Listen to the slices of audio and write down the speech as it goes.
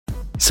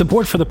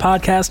Support for the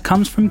podcast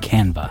comes from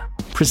Canva.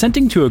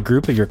 Presenting to a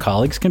group of your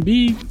colleagues can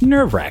be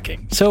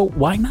nerve-wracking, so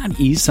why not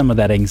ease some of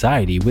that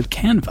anxiety with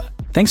Canva?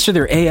 Thanks to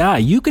their AI,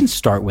 you can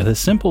start with a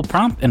simple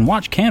prompt and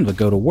watch Canva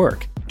go to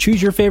work.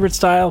 Choose your favorite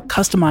style,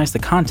 customize the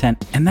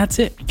content, and that's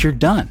it. You're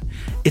done.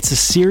 It's a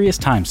serious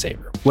time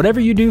saver.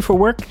 Whatever you do for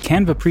work,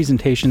 Canva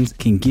presentations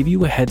can give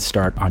you a head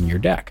start on your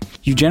deck.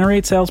 You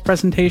generate sales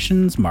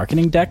presentations,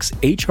 marketing decks,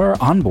 HR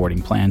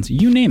onboarding plans,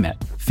 you name it.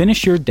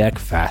 Finish your deck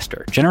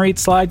faster. Generate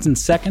slides in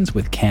seconds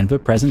with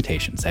Canva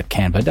presentations at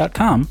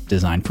canva.com,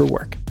 designed for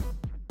work.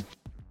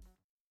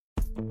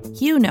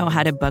 You know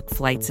how to book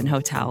flights and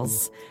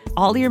hotels.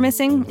 All you're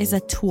missing is a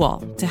tool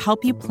to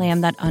help you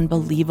plan that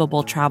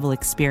unbelievable travel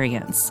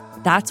experience.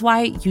 That's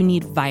why you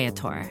need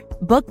Viator.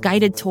 Book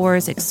guided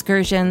tours,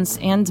 excursions,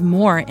 and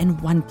more in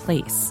one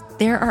place.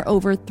 There are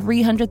over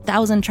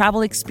 300,000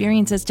 travel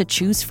experiences to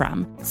choose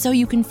from, so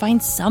you can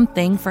find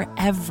something for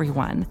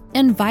everyone.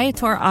 And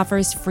Viator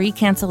offers free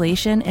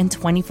cancellation and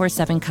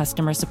 24/7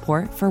 customer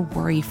support for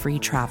worry-free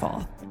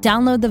travel.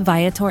 Download the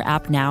Viator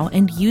app now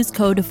and use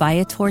code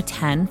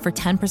Viator10 for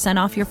 10%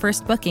 off your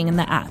first booking in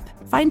the app.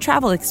 Find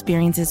travel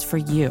experiences for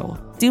you.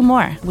 Do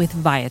more with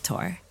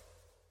Viator.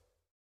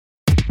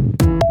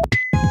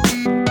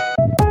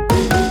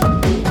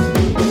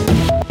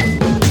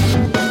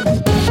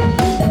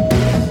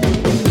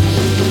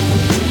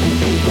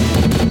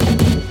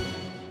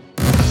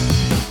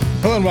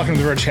 Hello and welcome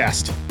to the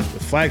Vergecast, the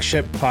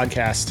flagship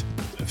podcast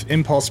of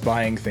impulse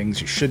buying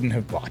things you shouldn't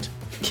have bought.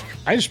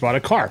 I just bought a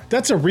car.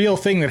 That's a real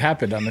thing that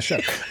happened on the show.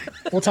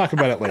 We'll talk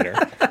about it later.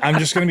 I'm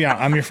just going to be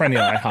honest. I'm your friend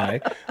Eli.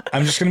 Hi.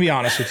 I'm just going to be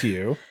honest with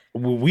you.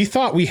 We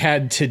thought we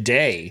had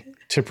today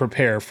to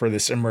prepare for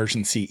this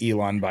emergency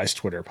Elon Buys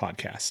Twitter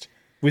podcast.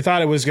 We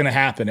thought it was going to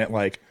happen at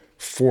like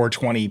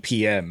 4:20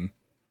 p.m.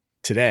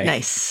 today.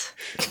 Nice.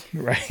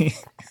 Right?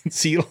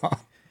 It's Elon.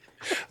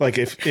 Like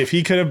if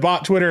he could have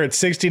bought Twitter at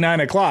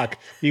 69 o'clock,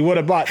 he would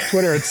have bought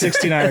Twitter at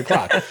 69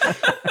 o'clock.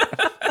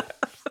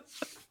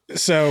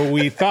 So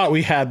we thought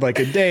we had like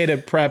a day to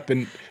prep,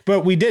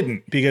 but we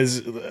didn't, because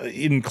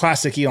in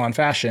classic Elon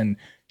fashion,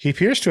 he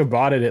appears to have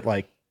bought it at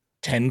like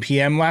 10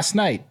 p.m. last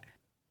night.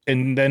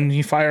 And then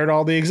he fired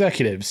all the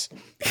executives.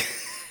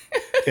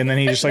 And then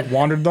he just like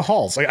wandered the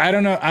halls. Like, I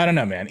don't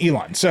know, man.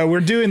 Elon. So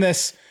we're doing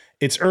this.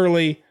 It's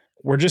early.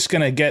 We're just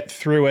going to get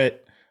through it.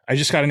 I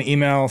just got an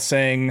email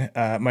saying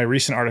my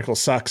recent article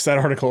sucks. That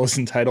article is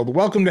entitled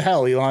 "Welcome to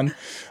Hell, Elon."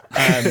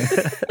 I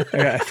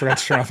forgot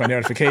to turn off my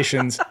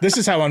notifications. This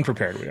is how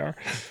unprepared we are.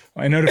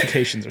 My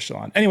notifications are still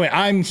on. Anyway,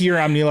 I'm here.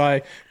 I'm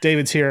Eli.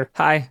 David's here.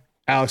 Hi.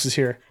 Alex is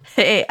here.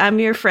 Hey, I'm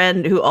your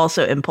friend who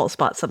also impulse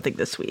bought something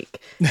this week,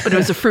 but it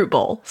was a fruit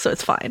bowl, so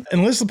it's fine.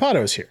 And Liz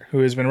Lopato is here, who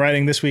has been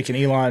writing This Week in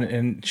Elon,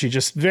 and she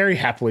just very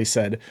happily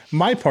said,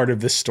 "My part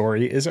of this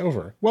story is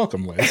over."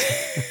 Welcome, Liz.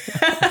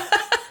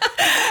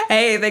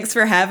 Hey, thanks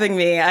for having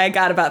me. I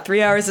got about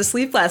 3 hours of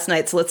sleep last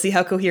night, so let's see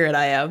how coherent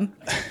I am.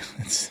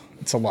 It's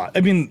a lot. I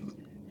mean,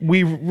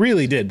 we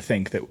really did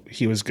think that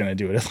he was going to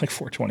do it at like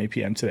 4:20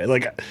 p.m. today.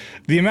 Like,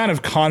 the amount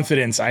of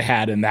confidence I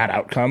had in that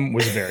outcome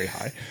was very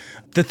high.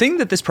 The thing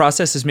that this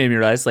process has made me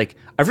realize, like,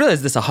 I've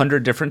realized this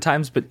 100 different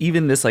times, but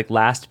even this like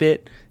last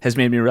bit has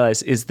made me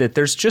realize is that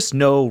there's just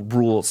no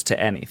rules to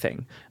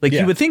anything. Like,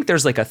 you would think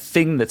there's like a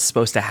thing that's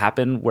supposed to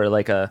happen where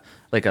like a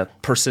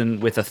person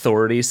with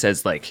authority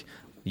says like,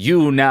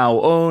 "You now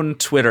own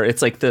Twitter."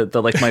 It's like the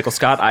like Michael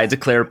Scott, "I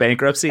declare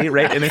bankruptcy,"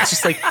 right? And it's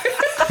just like,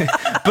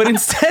 but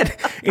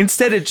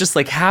instead it just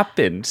like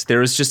happened. There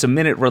was just a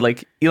minute where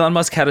like Elon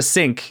Musk had a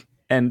sink,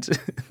 and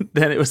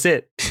then it was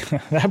it.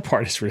 That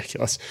part is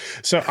ridiculous.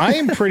 So I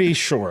am pretty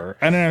sure,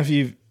 I don't know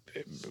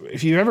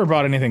if you've ever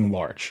bought anything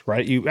large,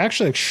 right? You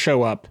actually like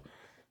show up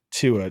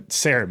to a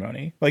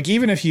ceremony. Like,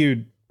 even if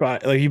you buy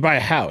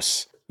a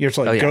house, you have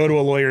to like go to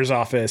a lawyer's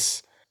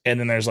office, and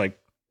then there's like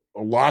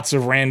lots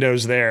of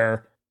randos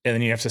there. And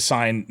then you have to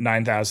sign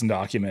 9,000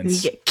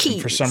 documents. You get keys.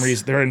 And for some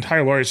reason, there are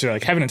entire lawyers who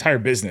like have an entire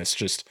business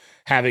just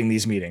having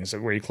these meetings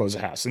where you close a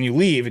house. And you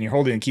leave and you're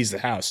holding the keys to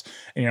the house.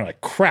 And you're like,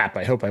 crap,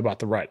 I hope I bought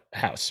the right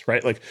house,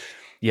 right? Like,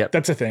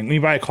 that's a thing. When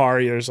you buy a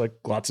car, there's like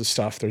lots of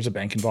stuff. There's a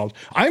bank involved.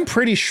 I'm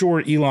pretty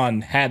sure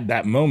Elon had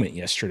that moment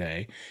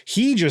yesterday.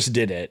 He just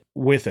did it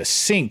with a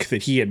sink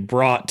that he had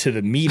brought to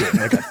the meeting,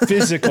 like a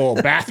physical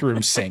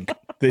bathroom sink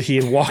that he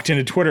had walked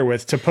into Twitter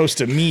with to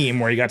post a meme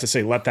where he got to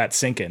say, "Let that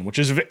sink in," which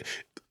is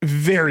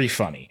very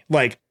funny.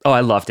 Like, oh, I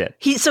loved it.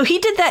 He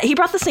did that. He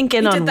brought the sink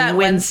in on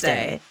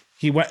Wednesday.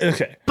 He went,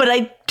 okay. But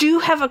I do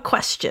have a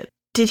question.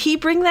 Did he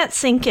bring that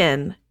sink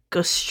in,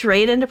 go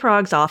straight into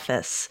Prague's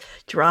office,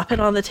 drop it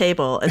on the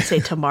table, and say,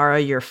 "Tomorrow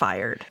you're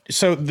fired"?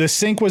 So the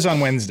sink was on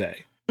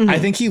Wednesday. Mm-hmm. I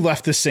think he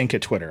left the sink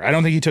at Twitter. I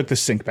don't think he took the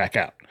sink back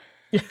out.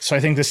 So I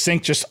think the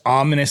sink just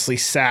ominously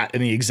sat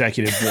in the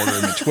executive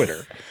boardroom at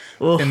Twitter.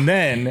 And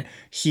then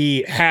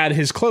he had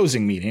his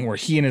closing meeting where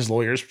he and his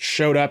lawyers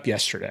showed up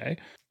yesterday.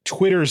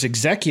 Twitter's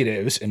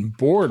executives and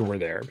board were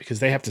there because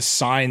they have to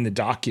sign the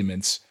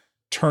documents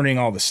turning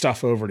all the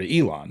stuff over to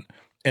Elon.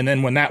 And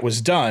then when that was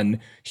done,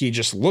 he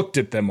just looked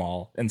at them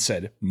all and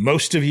said,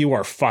 "Most of you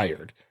are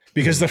fired."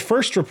 Because the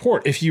first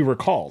report, if you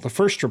recall, I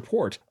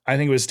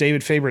think it was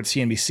David Faber at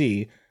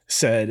CNBC,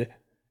 said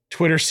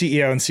Twitter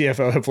CEO and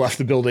CFO have left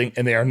the building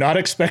and they are not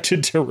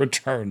expected to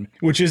return,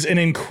 which is an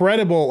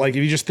incredible, like,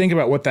 if you just think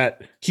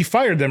about he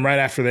fired them right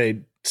after they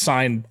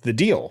signed the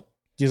deal.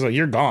 He's like,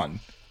 you're gone.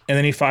 And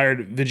then he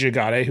fired Vijay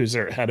Gadde, who's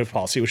their head of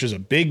policy, which is a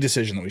big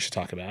decision that we should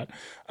talk about.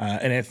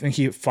 And I think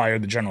he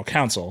fired the general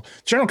counsel.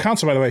 General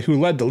counsel, by the way, who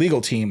led the legal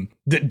team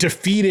that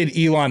defeated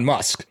Elon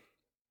Musk,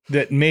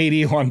 that made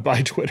Elon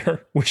buy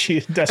Twitter, which he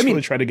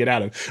desperately tried to get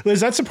out of. Liz,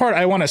 that's the part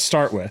I want to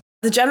start with.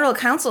 The general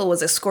counsel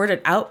was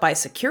escorted out by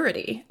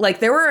security.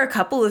 Like, there were a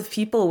couple of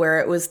people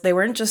where they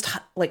weren't just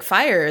like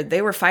fired,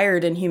 they were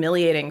fired in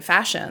humiliating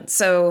fashion.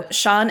 So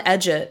Sean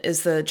Edgett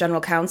is the general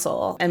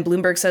counsel, and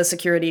Bloomberg says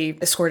security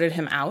escorted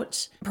him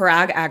out.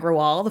 Parag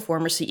Agrawal, the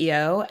former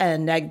CEO,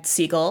 and Ned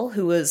Siegel,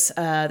 who was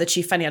the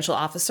chief financial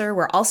officer,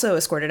 were also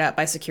escorted out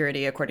by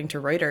security, according to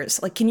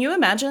Reuters. Like, can you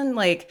imagine,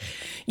 like,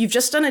 you've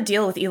just done a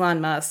deal with Elon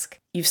Musk,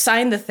 you've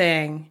signed the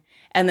thing,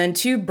 and then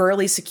two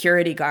burly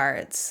security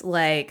guards,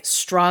 like,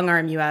 strong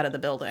arm you out of the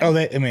building. Oh,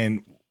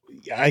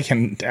 I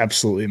can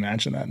absolutely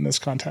imagine that in this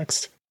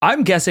context.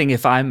 I'm guessing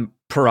if I'm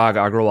Parag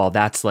Agrawal,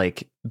 that's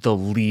like the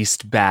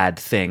least bad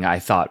thing I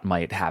thought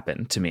might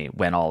happen to me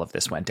when all of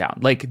this went down.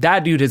 Like,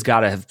 that dude has got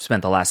to have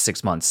spent the last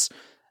 6 months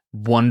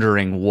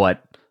wondering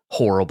what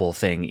horrible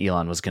thing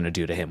Elon was going to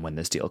do to him when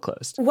this deal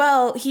closed.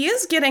 Well, he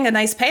is getting a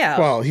nice payout.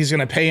 Well, he's going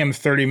to pay him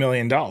 $30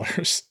 million.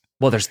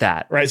 Well, there's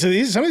that. Right. So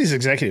some of these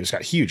executives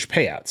got huge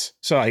payouts.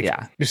 So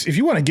if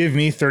you want to give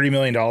me $30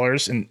 million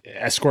and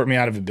escort me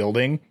out of a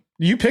building,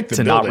 you pick the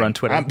building. To not run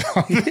Twitter. I'm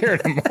there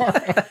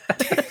tomorrow.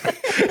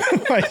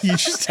 Like, you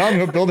just tell me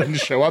what building to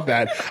show up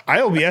at.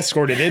 I will be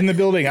escorted in the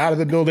building, out of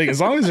the building.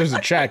 As long as there's a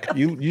check,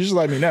 you just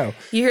let me know.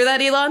 You hear that,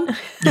 Elon?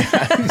 Yeah,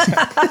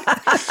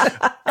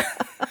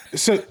 exactly.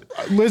 So,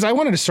 Liz, I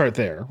wanted to start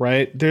there,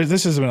 right?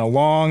 This has been a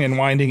long and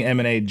winding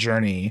M&A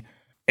journey.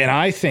 And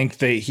I think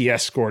that he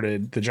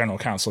escorted the general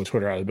counsel of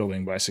Twitter out of the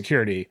building by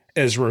security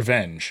as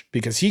revenge,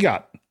 because he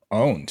got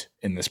owned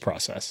in this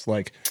process.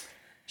 Like,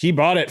 he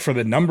bought it for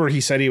the number he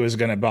said he was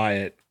going to buy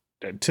it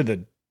to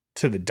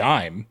the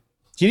dime.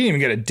 He didn't even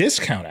get a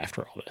discount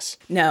after all this.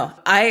 No,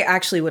 I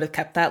actually would have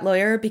kept that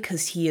lawyer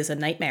because he is a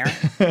nightmare.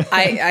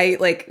 I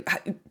like,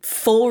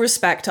 full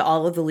respect to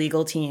all of the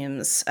legal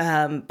teams.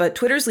 But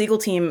Twitter's legal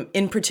team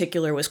in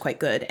particular was quite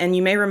good. And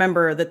you may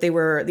remember that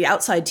the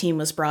outside team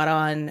was brought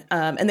on,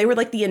 and they were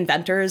like the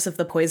inventors of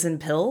the poison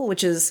pill,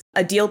 which is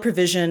a deal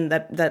provision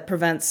that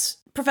prevents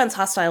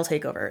hostile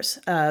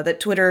takeovers that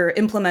Twitter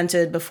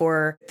implemented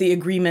before the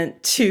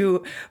agreement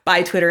to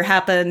buy Twitter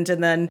happened.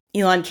 And then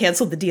Elon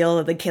canceled the deal,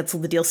 and then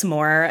canceled the deal some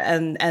more.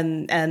 And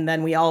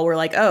then we all were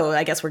like, oh,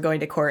 I guess we're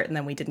going to court. And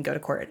then we didn't go to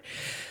court.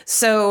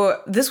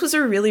 So this was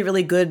a really,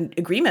 really good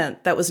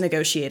agreement that was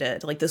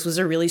negotiated. Like, this was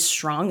a really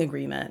strong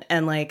agreement.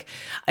 And like,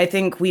 I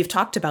think we've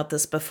talked about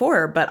this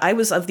before, but I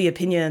was of the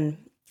opinion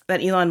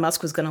that Elon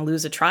Musk was going to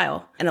lose a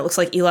trial. And it looks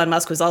like Elon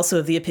Musk was also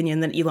of the opinion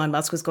that Elon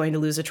Musk was going to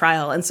lose a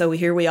trial. And so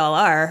here we all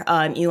are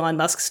on Elon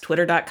Musk's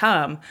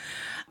Twitter.com,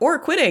 or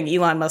quitting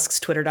Elon Musk's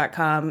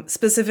Twitter.com,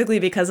 specifically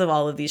because of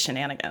all of these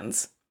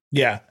shenanigans.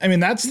 Yeah. I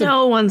mean,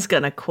 no one's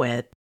going to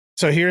quit.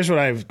 So here's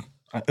what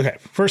okay.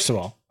 First of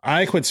all,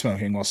 I quit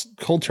smoking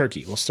cold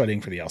turkey while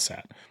studying for the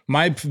LSAT.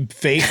 My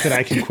faith that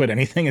I can quit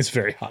anything is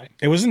very high.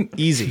 It wasn't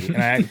easy.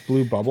 And I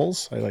blew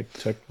bubbles. I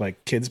took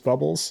kids'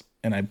 bubbles,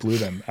 and I blew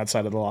them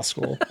outside of the law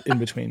school in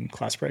between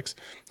class breaks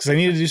because I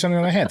needed to do something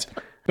with my hands.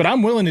 But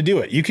I'm willing to do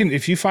it. You can,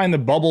 if you find the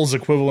bubbles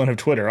equivalent of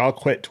Twitter, I'll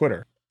quit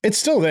Twitter. It's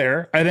still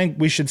there. I think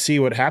we should see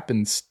what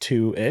happens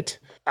to it.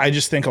 I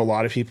just think a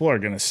lot of people are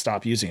going to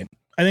stop using it.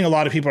 I think a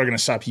lot of people are going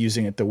to stop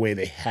using it the way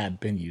they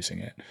had been using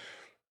it.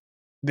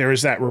 There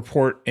is that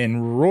report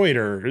in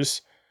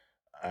Reuters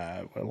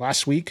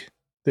last week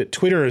that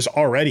Twitter is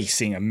already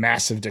seeing a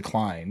massive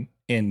decline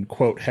in,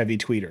 quote, heavy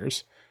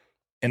tweeters.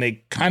 And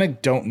they kind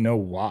of don't know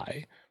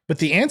why. But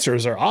the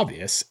answers are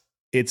obvious.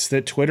 It's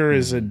that Twitter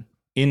is an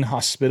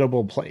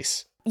inhospitable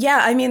place. Yeah,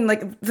 I mean,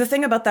 like, the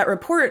thing about that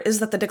report is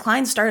that the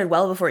decline started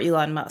well before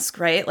Elon Musk,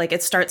 right? Like,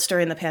 it starts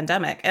during the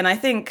pandemic. And I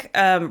think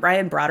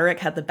Ryan Broderick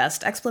had the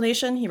best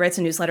explanation. He writes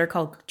a newsletter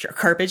called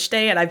Garbage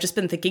Day, and I've just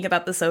been thinking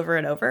about this over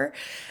and over,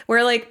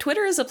 where, like,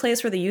 Twitter is a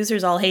place where the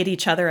users all hate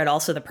each other and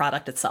also the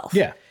product itself.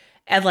 Yeah.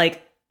 And,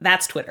 like,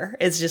 that's Twitter.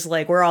 It's just,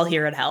 like, we're all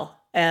here in hell.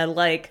 And,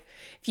 like,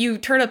 if you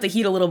turn up the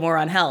heat a little more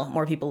on hell,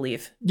 more people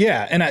leave.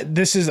 Yeah, and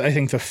this is, I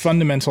think, the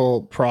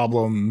fundamental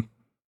problem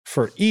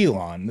for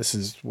Elon. This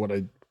is what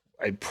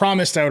I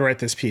promised I would write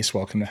this piece,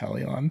 Welcome to Hell,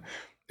 Elon.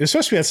 It was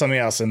supposed to be about something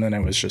else, and then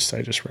I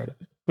just wrote it.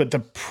 But the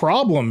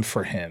problem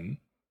for him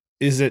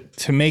is that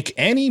to make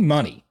any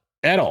money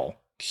at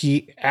all,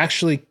 he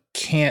actually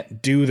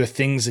can't do the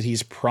things that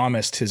he's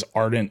promised his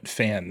ardent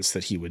fans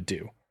that he would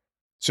do.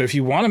 So if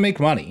you want to make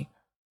money,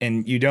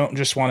 and you don't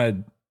just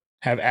want to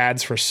have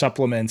ads for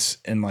supplements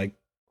and like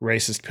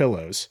racist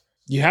pillows,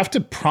 you have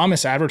to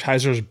promise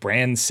advertisers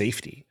brand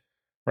safety,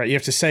 right? You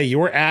have to say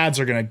your ads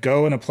are going to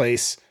go in a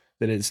place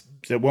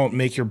that won't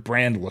make your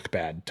brand look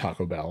bad,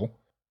 Taco Bell.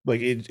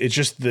 Like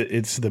it's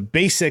the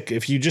basic.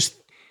 If you just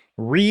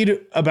read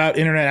about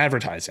internet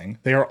advertising,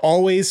 they are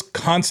always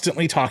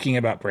constantly talking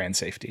about brand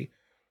safety.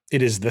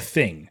 It is the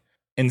thing.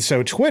 And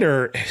so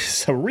Twitter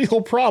is a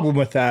real problem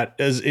with that,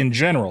 as in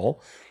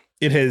general.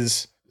 It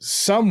has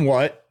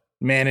somewhat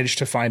managed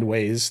to find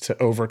ways to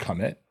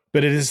overcome it,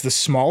 but it is the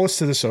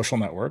smallest of the social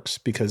networks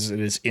because it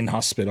is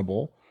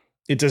inhospitable.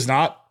 It does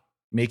not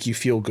make you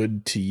feel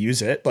good to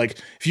use it. Like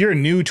if you're a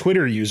new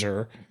Twitter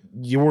user,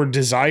 your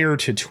desire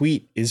to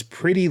tweet is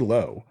pretty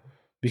low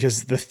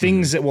because the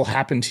things that will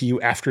happen to you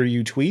after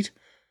you tweet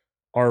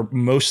are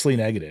mostly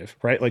negative,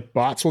 right? Like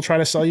bots will try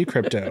to sell you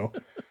crypto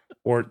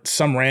or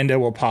some rando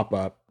will pop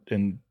up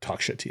and talk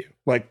shit to you.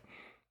 Like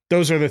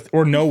those are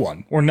or no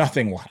one or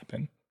nothing will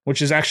happen,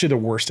 which is actually the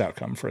worst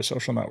outcome for a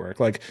social network.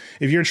 Like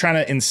if you're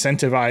trying to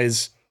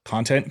incentivize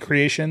content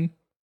creation,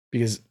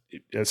 because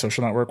a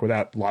social network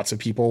without lots of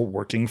people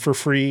working for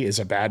free is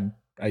a bad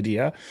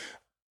idea.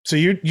 So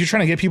you're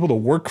trying to get people to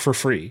work for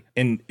free.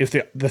 And if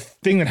the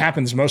thing that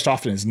happens most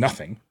often is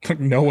nothing,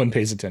 no one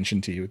pays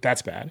attention to you,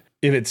 that's bad.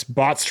 If it's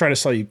bots try to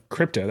sell you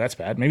crypto, that's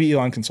bad. Maybe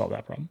Elon can solve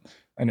that problem.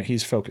 I know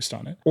he's focused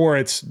on it. Or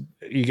it's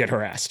you get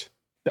harassed.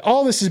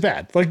 All this is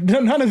bad. Like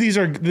none of these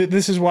are.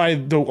 This is why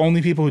the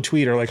only people who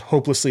tweet are like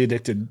hopelessly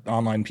addicted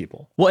online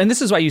people. Well, and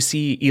this is why you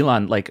see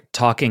Elon like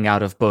talking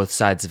out of both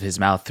sides of his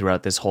mouth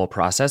throughout this whole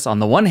process. On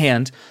the one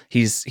hand,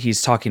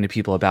 he's talking to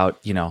people about,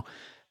 you know,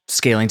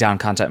 scaling down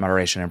content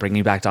moderation and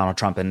bringing back Donald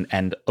Trump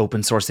and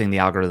open sourcing the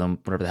algorithm,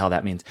 whatever the hell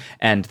that means.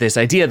 And this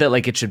idea that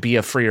like it should be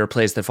a freer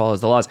place that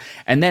follows the laws.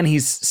 And then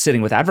he's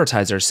sitting with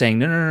advertisers saying,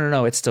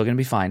 no, it's still going to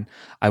be fine.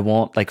 I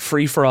won't, like,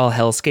 free for all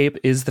hellscape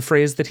is the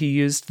phrase that he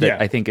used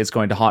that I think is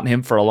going to haunt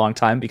him for a long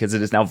time because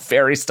it is now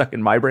very stuck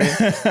in my brain.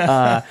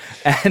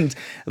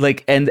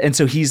 And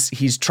so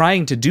he's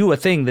trying to do a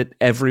thing that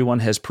everyone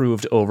has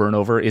proved over and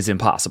over is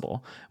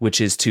impossible, which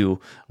is to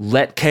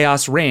let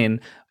chaos reign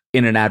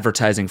in an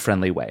advertising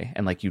friendly way.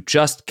 And like, you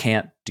just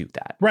can't do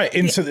that. Right.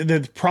 And so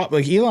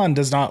like Elon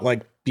does not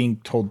like being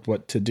told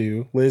what to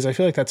do. Liz, I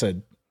feel like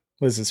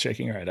Liz is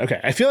shaking her head.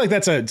 Okay. I feel like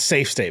that's a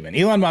safe statement.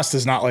 Elon Musk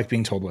does not like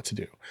being told what to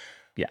do.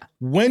 Yeah.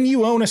 When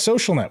you own a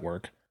social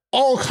network,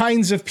 all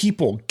kinds of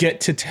people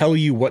get to tell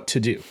you what to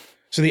do.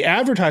 So the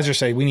advertisers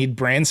say, we need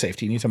brand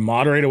safety. You need to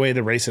moderate away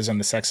the racism,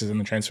 the sexism,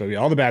 the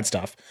transphobia, all the bad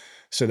stuff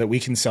so that we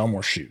can sell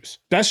more shoes.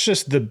 That's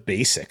just the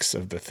basics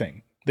of the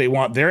thing. They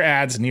want their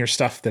ads near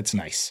stuff that's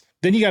nice.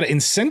 Then you got to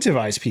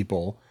incentivize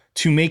people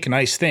to make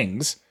nice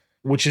things,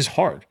 which is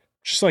hard.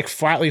 Just like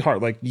flatly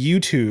hard. Like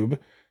YouTube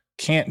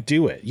can't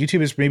do it.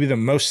 YouTube is maybe the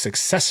most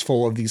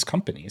successful of these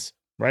companies,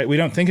 right? We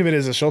don't think of it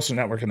as a social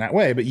network in that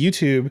way, but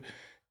YouTube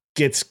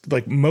gets,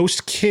 like,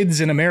 most kids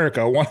in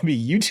America want to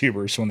be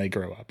YouTubers when they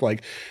grow up.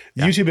 Like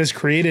YouTube has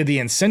created the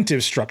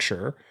incentive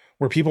structure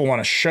where people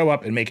want to show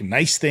up and make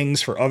nice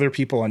things for other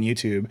people on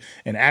YouTube,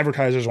 and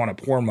advertisers want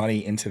to pour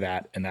money into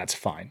that, and that's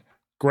fine.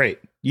 Great.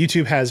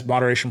 YouTube has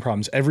moderation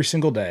problems every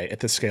single day at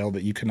the scale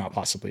that you could not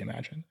possibly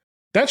imagine.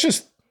 That's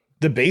just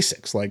the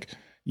basics. Like,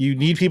 you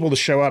need people to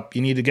show up.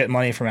 You need to get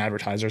money from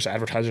advertisers.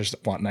 Advertisers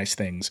want nice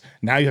things.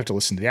 Now you have to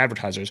listen to the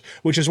advertisers,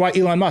 which is why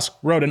Elon Musk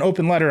wrote an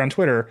open letter on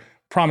Twitter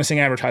promising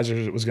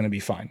advertisers it was going to be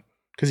fine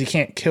because he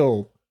can't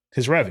kill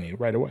his revenue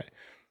right away.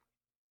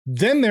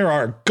 Then there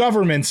are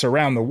governments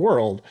around the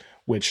world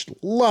which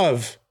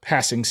love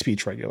passing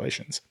speech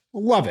regulations.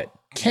 Love it.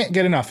 Can't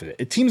get enough of it.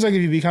 It seems like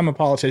if you become a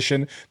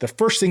politician, the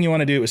first thing you want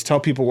to do is tell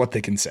people what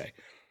they can say.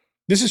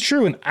 This is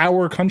true in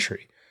our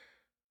country.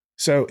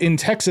 So in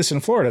Texas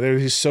and Florida, there are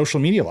these social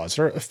media laws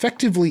that are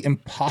effectively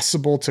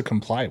impossible to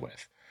comply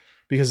with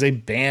because they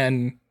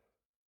ban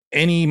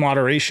any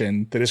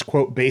moderation that is,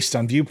 quote, based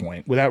on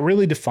viewpoint without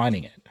really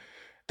defining it.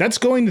 That's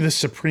going to the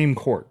Supreme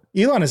Court.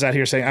 Elon is out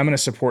here saying, I'm going to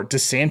support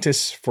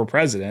DeSantis for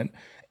president,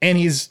 and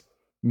he's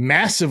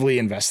massively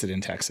invested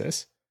in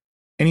Texas.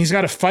 And he's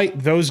got to fight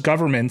those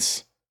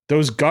governments,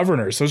 those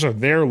governors. Those are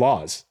their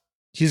laws.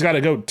 He's got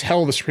to go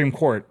tell the Supreme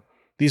Court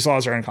these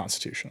laws are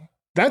unconstitutional.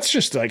 That's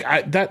just like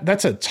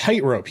that's a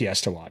tightrope he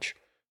has to watch.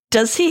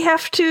 Does he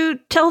have to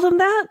tell them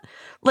that?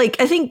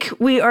 Like, I think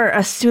we are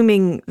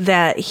assuming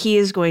that he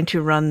is going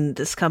to run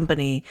this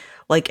company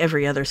like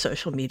every other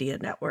social media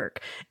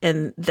network,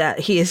 and that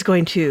he is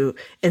going to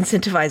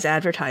incentivize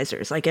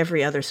advertisers like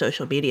every other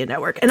social media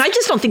network. And I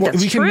just don't think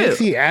that's true. We can make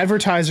the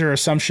advertiser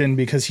assumption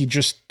because he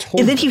just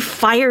told And then he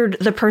fired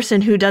the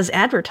person who does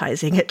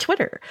advertising at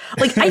Twitter.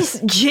 Like, I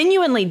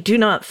genuinely do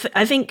not...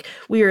 I think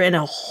we are in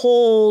a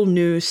whole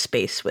new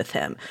space with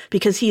him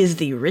because he is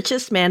the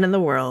richest man in the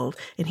world,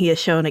 and he has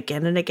shown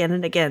again and again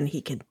and again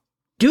he can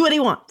do what he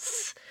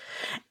wants.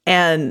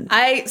 And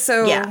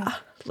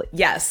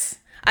yes,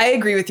 I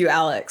agree with you,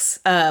 Alex.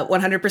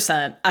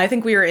 100%. I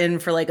think we are in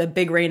for like a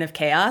big reign of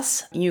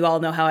chaos. You all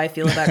know how I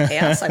feel about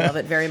chaos. I love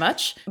it very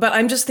much. But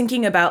I'm just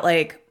thinking about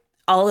like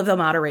all of the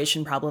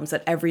moderation problems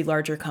that every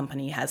larger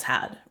company has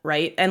had,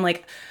 right? And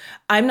like,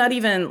 I'm not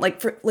even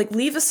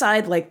leave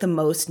aside like the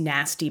most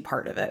nasty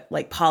part of it,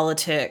 like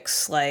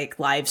politics, like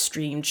live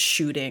streamed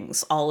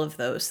shootings, all of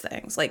those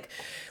things. Like,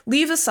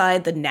 leave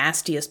aside the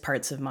nastiest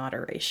parts of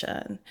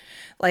moderation.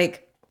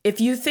 Like, If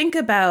you think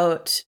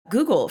about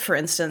Google, for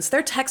instance,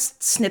 their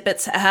text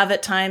snippets have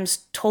at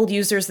times told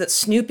users that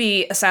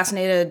Snoopy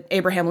assassinated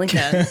Abraham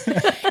Lincoln.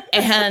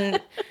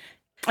 And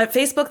at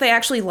Facebook, they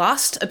actually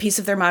lost a piece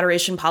of their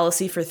moderation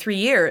policy for 3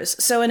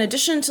 years. So in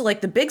addition to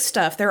like the big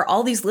stuff, there are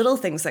all these little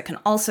things that can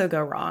also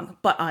go wrong.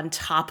 But on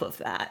top of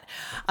that,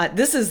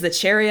 this is the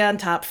cherry on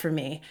top for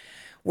me.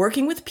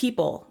 Working with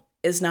people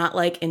is not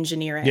like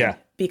engineering. Yeah.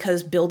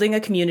 Because building a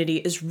community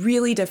is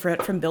really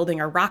different from building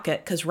a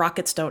rocket, because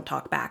rockets don't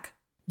talk back.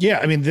 Yeah,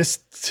 I mean,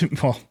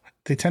 well,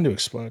 they tend to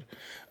explode.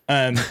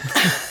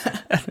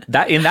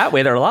 That in that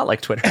way, they're a lot like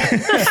Twitter.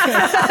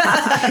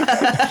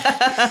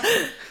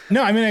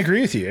 No, I mean, I agree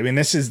with you. I mean,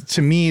 this is,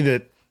 to me,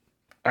 that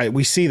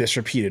we see this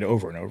repeated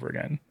over and over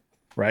again,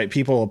 right?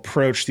 People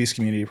approach these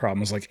community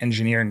problems like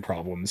engineering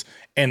problems,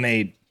 and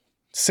they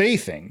say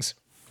things.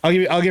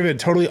 I'll give a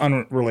totally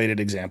unrelated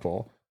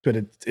example, but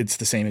it's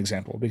the same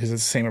example because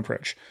it's the same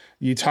approach.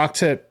 You talk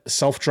to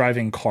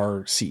self-driving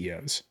car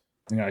CEOs.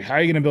 And you're like, how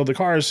are you going to build the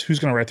cars? Who's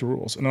going to write the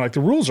rules? And they're like, the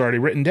rules are already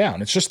written down.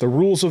 It's just the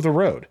rules of the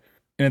road.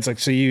 And it's like,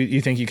 so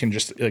you think you can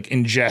just like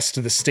ingest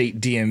the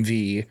state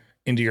DMV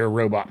into your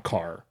robot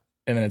car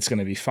and then it's going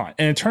to be fine.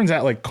 And it turns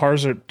out like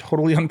cars are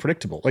totally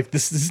unpredictable. Like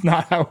this is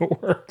not how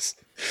it works.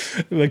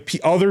 Like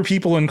other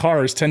people in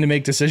cars tend to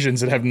make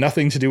decisions that have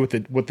nothing to do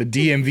with what the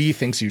DMV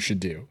thinks you should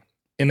do.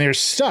 And they're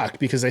stuck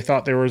because they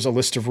thought there was a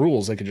list of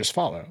rules they could just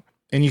follow.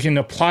 And you can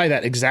apply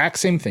that exact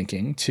same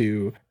thinking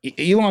to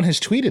Elon has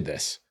tweeted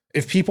this.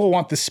 If people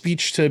want the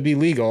speech to be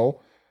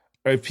legal,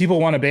 or if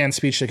people want to ban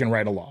speech, they can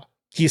write a law.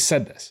 He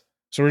said this.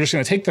 So we're just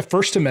going to take the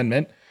First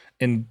Amendment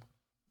and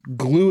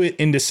glue it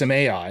into some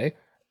AI,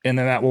 and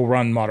then that will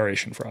run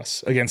moderation for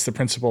us against the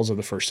principles of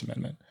the First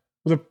Amendment.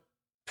 Well, the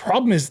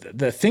problem is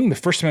the thing the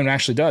First Amendment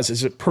actually does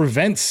is it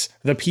prevents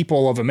the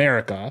people of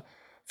America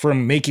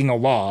from making a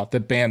law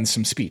that bans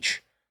some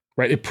speech,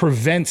 right? It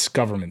prevents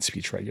government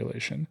speech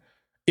regulation.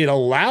 It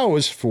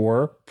allows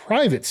for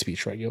private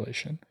speech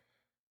regulation.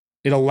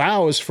 It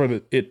allows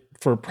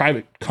for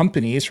private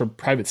companies, for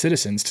private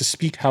citizens to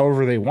speak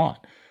however they want,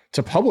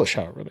 to publish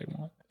however they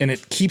want, and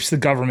it keeps the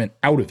government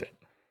out of it.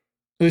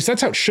 At least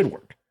that's how it should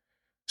work.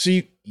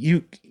 So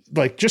you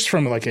like just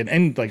from like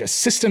a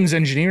systems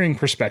engineering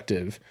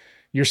perspective,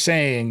 you're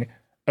saying,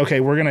 okay,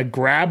 we're going to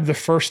grab the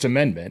First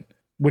Amendment,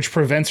 which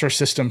prevents our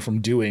system from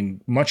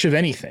doing much of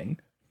anything,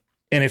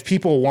 and if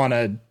people want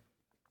to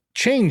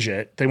change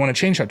it, they want to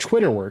change how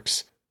Twitter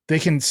works, they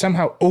can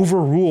somehow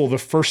overrule the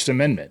First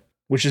Amendment,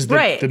 which is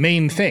the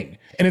main thing.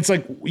 And it's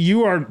like,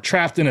 you are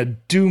trapped in a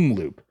doom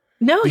loop.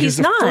 No, he's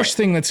not. The first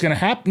thing that's going to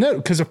happen,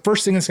 because the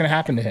first thing that's going to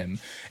happen to him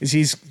is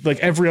he's like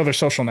every other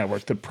social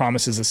network that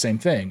promises the same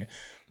thing.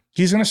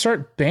 He's going to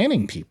start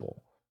banning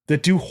people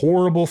that do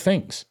horrible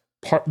things.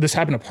 This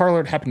happened to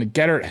Parler, it happened to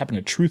Getter, it happened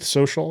to Truth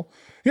Social.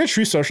 You know,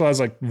 Truth Social has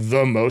like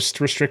the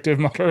most restrictive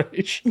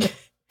moderation.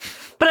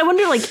 But I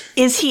wonder, like,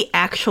 is he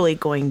actually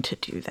going to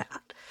do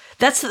that?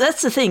 That's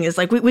the thing, is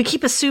like we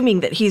keep assuming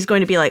that he's going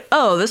to be like,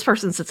 oh, this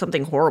person said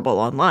something horrible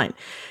online.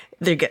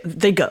 They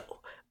go.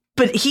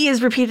 But he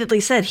has repeatedly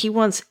said he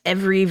wants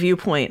every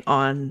viewpoint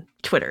on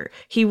Twitter.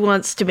 He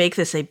wants to make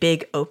this a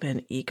big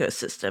open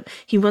ecosystem.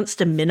 He wants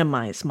to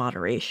minimize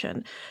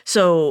moderation.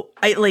 So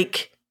I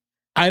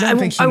don't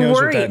think he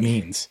knows what that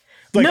means.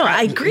 Like, no,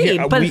 I agree.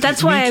 But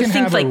that's why I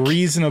think like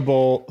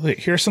reasonable. Like,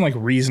 here's some like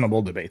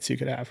reasonable debates you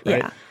could have, right?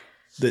 Yeah.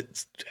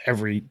 That's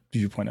every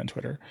viewpoint on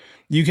Twitter.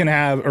 You can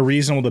have a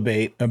reasonable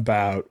debate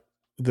about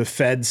the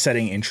Fed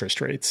setting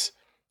interest rates,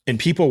 and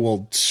people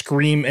will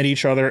scream at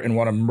each other and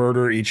want to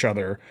murder each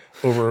other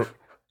over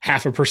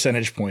half a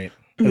percentage point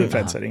of the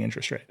Fed setting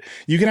interest rate.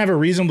 You can have a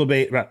reasonable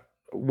debate about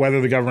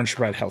whether the government should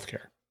provide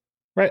healthcare,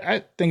 right?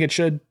 I think it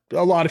should.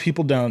 A lot of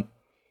people don't.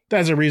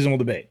 That's a reasonable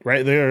debate,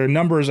 right? There are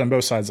numbers on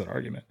both sides of that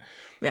argument.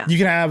 Yeah. You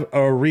can have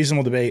a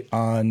reasonable debate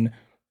on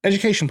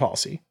education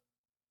policy.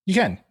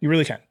 You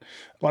really can.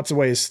 Lots of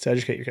ways to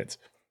educate your kids.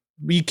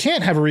 But you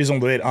can't have a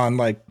reasonable debate on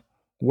like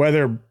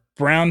whether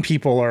brown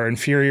people are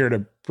inferior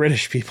to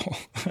British people.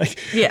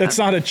 That's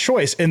not a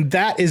choice. And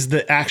that is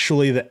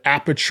actually the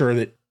aperture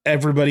that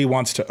everybody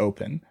wants to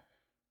open.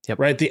 Yep.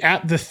 Right.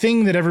 The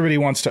thing that everybody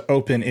wants to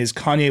open is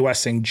Kanye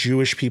West saying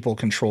Jewish people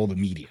control the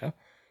media.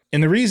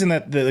 And the reason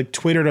that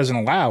Twitter doesn't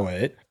allow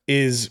it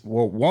is,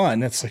 well,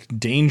 one, it's like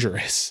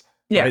dangerous.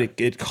 Yeah.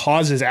 Right? It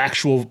causes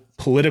actual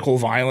political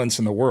violence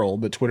in the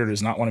world that Twitter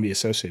does not want to be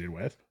associated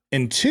with.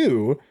 And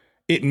two,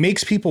 it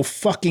makes people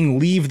fucking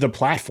leave the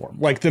platform.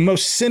 Like the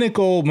most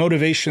cynical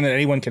motivation that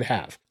anyone could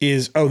have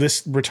is, oh,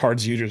 this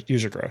retards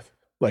user growth.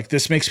 Like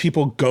this makes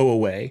people go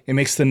away. It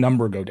makes the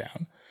number go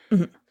down.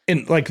 Mm-hmm.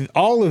 And like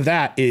all of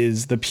that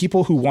is the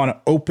people who want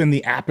to open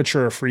the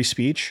aperture of free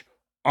speech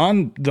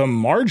on the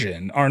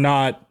margin are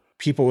not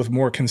people with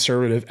more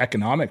conservative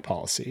economic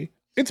policy.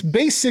 It's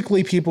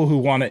basically people who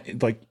want to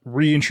like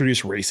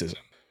reintroduce racism.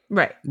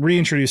 Right.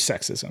 Reintroduce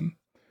sexism.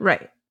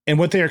 Right. And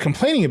what they are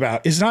complaining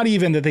about is not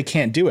even that they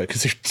can't do it.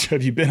 Because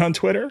have you been on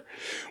Twitter?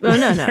 Oh,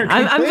 no.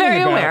 I'm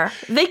very aware.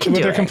 They can do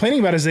it. What they're complaining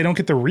about is they don't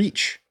get the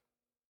reach.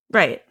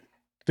 Right.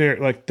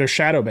 They're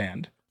shadow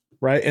banned.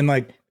 Right. And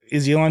like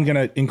is Elon going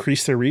to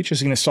increase their reach? Is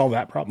he going to solve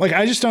that problem? Like,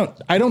 I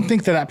don't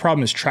think that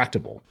problem is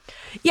tractable.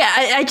 Yeah,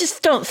 I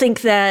just don't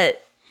think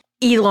that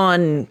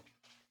Elon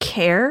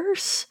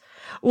cares.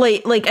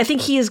 Like I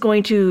think he is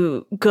going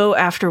to go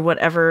after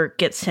whatever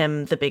gets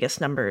him the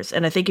biggest numbers.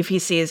 And I think if he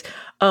sees,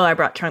 oh, I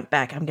brought Trump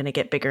back, I'm going to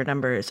get bigger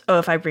numbers. Oh,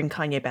 if I bring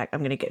Kanye back, I'm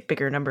going to get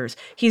bigger numbers.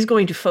 He's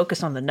going to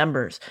focus on the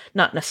numbers,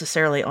 not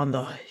necessarily on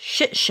the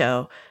shit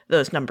show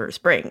those numbers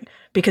bring,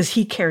 because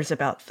he cares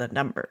about the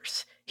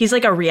numbers. He's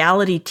like a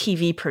reality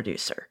TV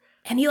producer.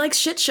 And he likes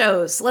shit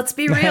shows. Let's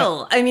be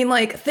real. I mean,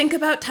 like, think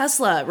about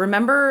Tesla.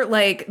 Remember,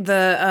 like,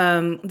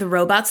 the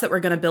robots that were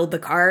going to build the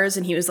cars?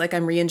 And he was like,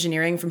 I'm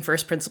re-engineering from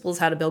first principles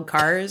how to build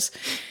cars.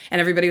 And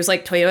everybody was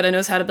like, Toyota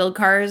knows how to build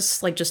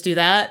cars. Like, just do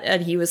that.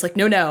 And he was like,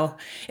 no,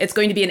 it's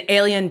going to be an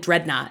alien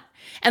dreadnought.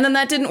 And then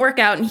that didn't work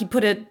out, and he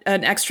put an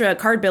extra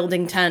card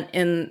building tent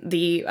in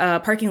the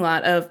parking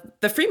lot of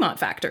the Fremont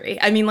factory.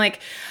 I mean, like,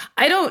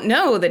 I don't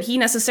know that he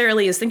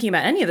necessarily is thinking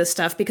about any of this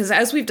stuff, because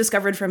as we've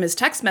discovered from his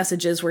text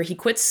messages where he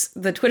quits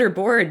the Twitter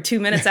board 2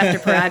 minutes after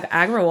Parag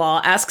Agrawal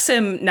asks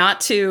him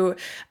not to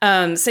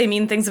say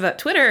mean things about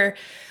Twitter,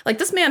 like,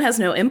 this man has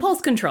no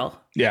impulse control.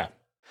 Yeah.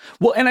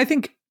 Well, and I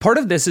think part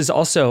of this is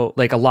also,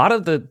 like, a lot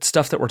of the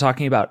stuff that we're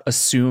talking about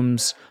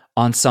assumes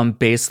on some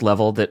base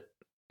level that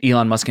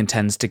Elon Musk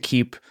intends to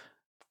keep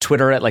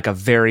Twitter at like a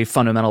very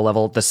fundamental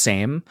level the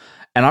same.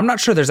 And I'm not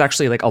sure there's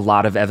actually like a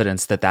lot of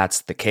evidence that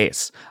that's the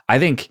case. I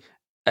think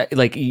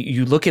like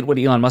you look at what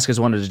Elon Musk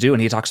has wanted to do,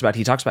 and he talks about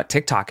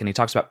TikTok, and he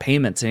talks about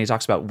payments, and he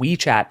talks about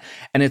WeChat.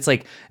 And it's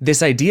like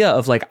this idea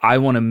of like, I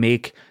want to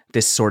make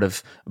this sort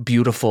of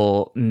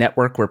beautiful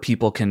network where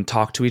people can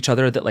talk to each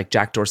other that like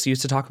Jack Dorsey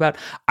used to talk about.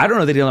 I don't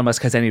know that Elon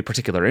Musk has any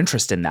particular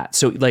interest in that.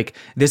 So like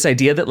this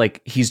idea that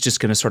like he's just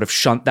going to sort of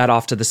shunt that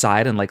off to the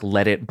side and like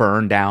let it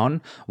burn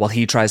down while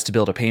he tries to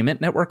build a payment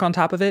network on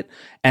top of it,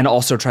 and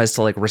also tries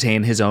to like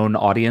retain his own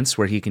audience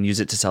where he can use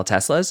it to sell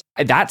Teslas.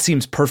 That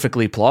seems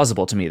perfectly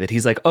plausible to me, that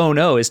he's like, oh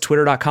no, is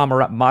twitter.com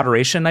a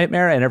moderation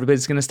nightmare and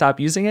everybody's going to stop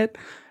using it?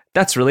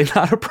 That's really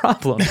not a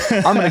problem.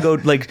 I'm going to go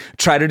like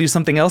try to do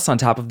something else on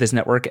top of this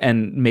network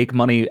and make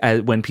money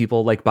when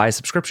people like buy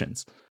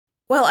subscriptions.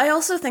 Well, I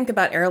also think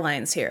about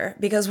airlines here,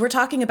 because we're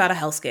talking about a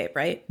hellscape,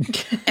 right?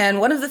 And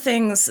one of the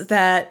things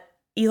that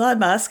Elon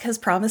Musk has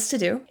promised to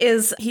do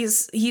is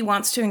he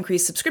wants to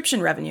increase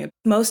subscription revenue.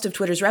 Most of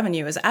Twitter's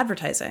revenue is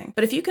advertising.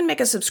 But if you can make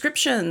a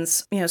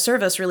subscriptions,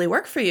 service really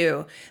work for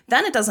you,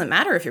 then it doesn't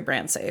matter if you're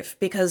brand safe,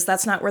 because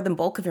that's not where the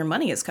bulk of your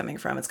money is coming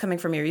from. It's coming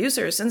from your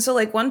users. And so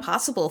like one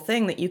possible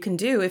thing that you can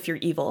do if you're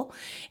evil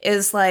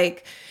is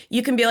like,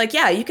 you can be like,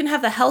 yeah, you can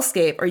have the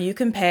hellscape, or you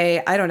can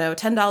pay, I don't know,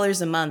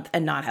 $10 a month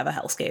and not have a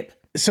hellscape.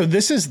 So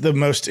this is the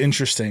most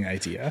interesting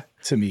idea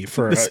to me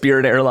for the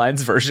Spirit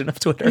Airlines version of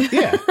Twitter.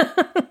 Yeah.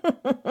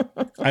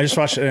 I just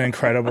watched an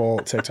incredible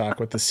TikTok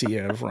with the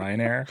CEO of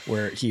Ryanair,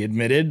 where he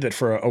admitted that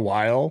for a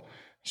while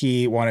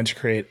he wanted to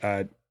create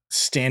a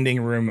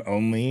standing room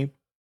only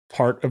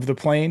part of the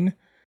plane.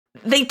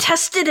 They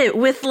tested it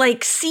with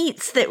like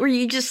seats that where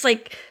you just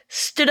like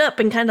stood up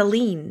and kind of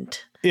leaned.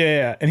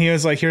 Yeah. And he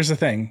was like, here's the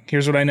thing.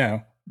 Here's what I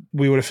know.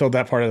 We would have filled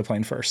that part of the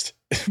plane first.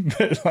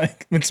 But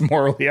like, it's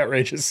morally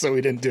outrageous, so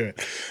we didn't do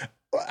it.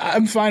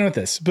 I'm fine with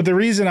this. But the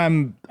reason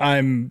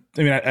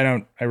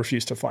I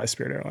refuse to fly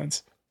Spirit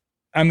Airlines.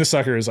 I'm the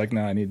sucker who's like,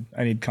 no, I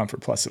need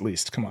Comfort Plus at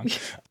least. Come on.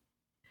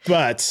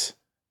 But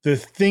the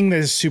thing that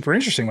is super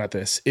interesting about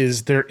this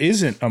is there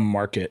isn't a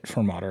market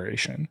for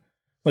moderation.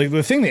 Like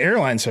the thing the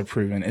airlines have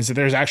proven is that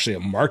there's actually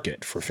a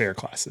market for fare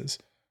classes,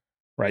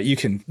 right? You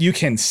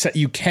can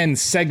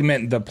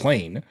segment the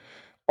plane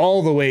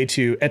all the way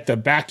to at the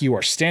back you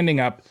are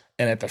standing up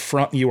and at the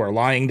front you are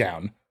lying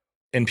down,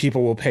 and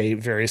people will pay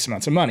various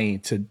amounts of money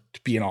to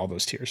be in all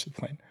those tiers of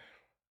the plane.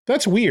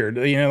 That's weird.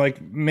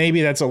 Like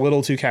maybe that's a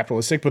little too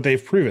capitalistic, but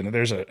they've proven that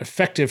there's an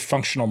effective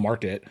functional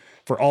market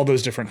for all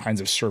those different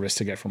kinds of service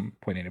to get from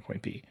point A to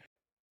point B.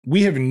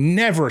 We have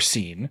never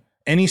seen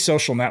any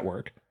social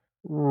network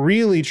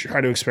really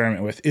try to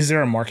experiment with, is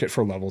there a market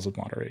for levels of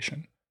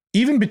moderation?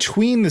 Even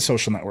between the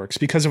social networks,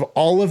 because of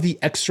all of the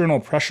external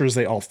pressures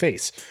they all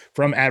face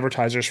from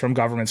advertisers, from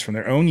governments, from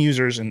their own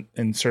users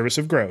in service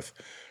of growth,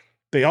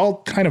 they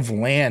all kind of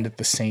land at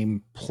the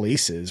same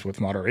places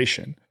with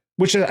moderation,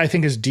 which I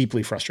think is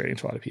deeply frustrating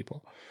to a lot of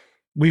people.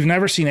 We've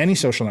never seen any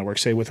social network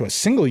say with a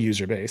single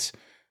user base,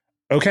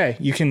 okay,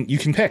 you can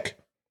pick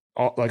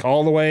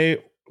all the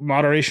way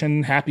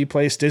moderation, happy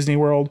place, Disney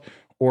World,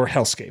 or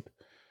hellscape.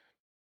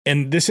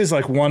 And this is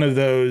like one of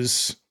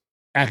those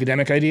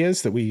academic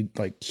ideas that we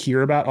like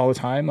hear about all the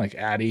time. Like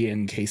Addie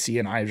and Casey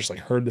and I have just like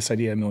heard this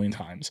idea a million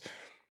times,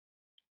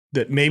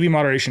 that maybe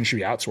moderation should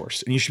be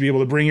outsourced, and you should be able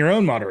to bring your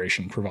own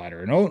moderation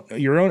provider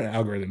and your own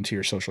algorithm to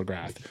your social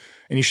graph,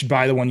 and you should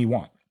buy the one you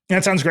want. And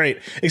that sounds great,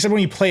 except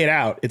when you play it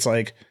out, it's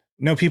like,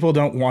 no, people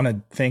don't want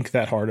to think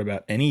that hard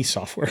about any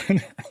software in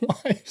their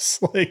lives.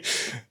 Like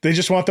they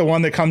just want the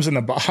one that comes in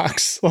the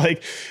box.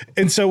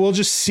 And so we'll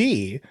just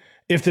see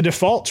if the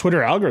default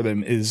Twitter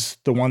algorithm is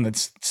the one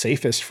that's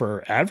safest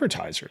for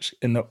advertisers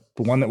and the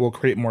one that will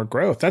create more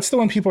growth. That's the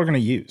one people are going to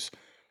use.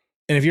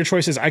 And if your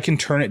choice is I can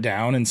turn it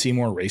down and see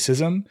more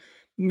racism,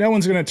 no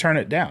one's going to turn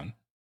it down.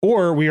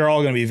 Or we are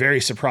all going to be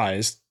very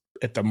surprised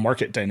at the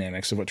market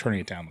dynamics of what turning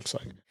it down looks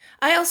like.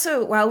 I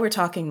also, while we're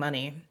talking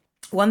money,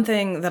 one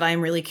thing that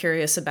I'm really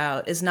curious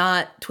about is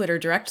not Twitter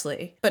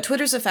directly, but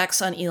Twitter's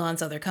effects on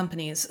Elon's other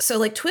companies. So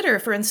like Twitter,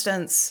 for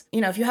instance,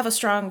 you know, if you have a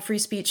strong free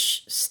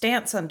speech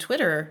stance on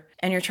Twitter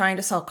and you're trying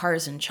to sell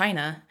cars in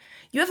China,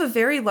 you have a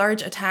very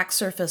large attack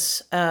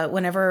surface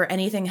whenever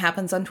anything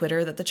happens on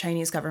Twitter that the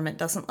Chinese government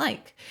doesn't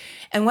like.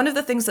 And one of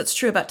the things that's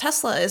true about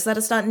Tesla is that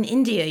it's not in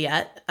India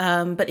yet,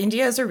 but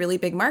India is a really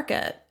big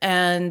market.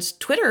 And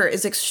Twitter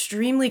is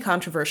extremely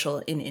controversial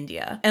in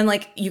India. And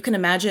like you can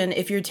imagine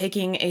if you're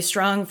taking a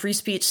strong free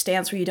speech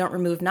stance where you don't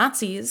remove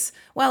Nazis,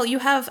 well, you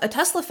have a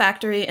Tesla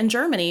factory in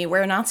Germany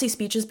where Nazi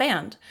speech is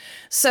banned.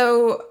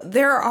 So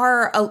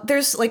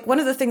there's like one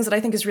of the things that I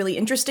think is really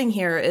interesting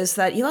here is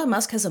that Elon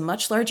Musk has a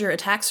much larger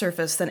attack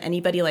surface than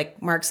anybody like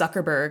Mark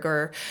Zuckerberg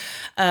or,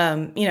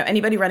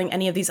 anybody running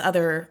any of these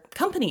other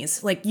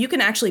companies. Like you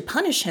can actually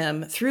punish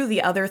him through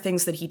the other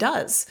things that he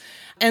does.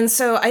 And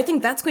so I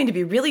think that's going to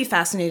be really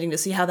fascinating to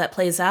see how that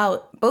plays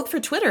out, both for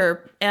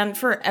Twitter and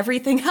for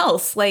everything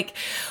else. Like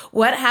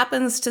what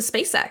happens to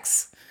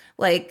SpaceX?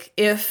 Like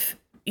if,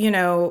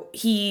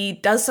 he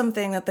does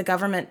something that the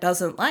government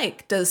doesn't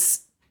like,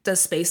 does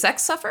SpaceX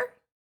suffer?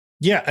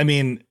 Yeah, I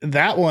mean,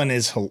 that one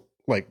is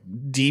like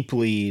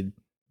deeply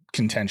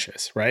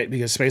contentious, right?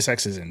 Because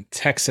SpaceX is in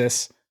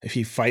Texas. If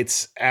he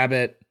fights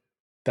Abbott,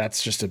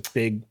 that's just a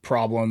big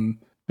problem.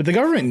 But the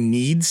government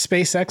needs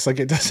SpaceX. Like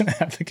it doesn't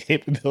have the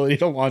capability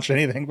to launch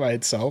anything by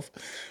itself.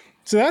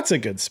 So that's a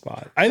good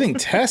spot. I think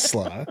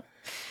Tesla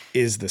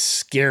is the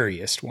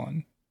scariest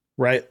one,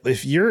 right?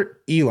 If you're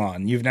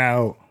Elon, you've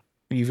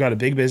got a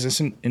big business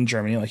in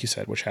Germany, like you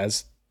said, which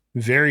has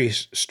very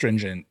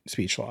stringent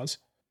speech laws.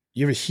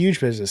 You have a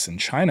huge business in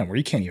China where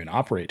you can't even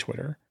operate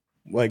Twitter.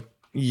 Like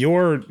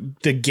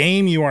the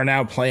game you are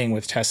now playing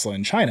with Tesla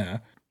in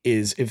China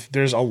is if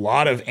there's a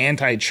lot of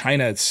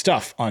anti-China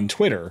stuff on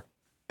Twitter,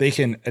 the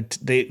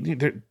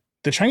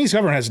Chinese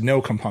government has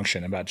no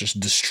compunction about just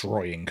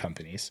destroying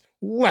companies.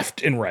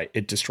 Left and right,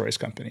 it destroys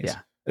companies. Yeah.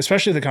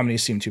 Especially if the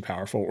companies seem too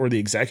powerful or the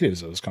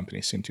executives of those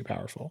companies seem too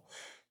powerful.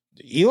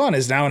 Elon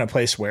is now in a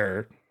place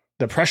where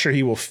the pressure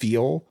he will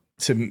feel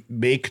to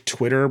make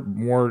Twitter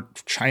more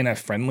China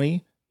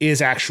friendly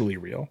is actually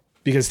real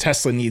because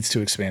Tesla needs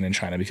to expand in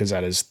China because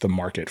that is the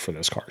market for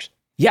those cars.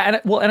 Yeah,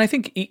 and I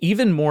think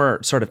even more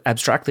sort of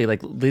abstractly,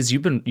 like Liz,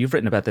 you've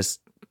written about this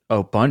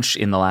a bunch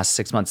in the last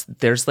 6 months.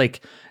 There's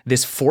like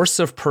this force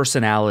of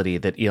personality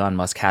that Elon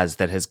Musk has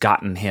that has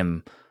gotten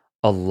him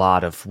a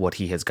lot of what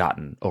he has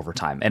gotten over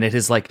time. And it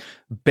has like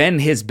been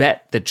his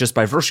bet that just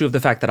by virtue of the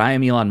fact that I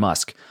am Elon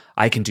Musk,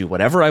 I can do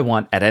whatever I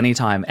want at any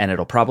time and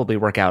it'll probably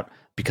work out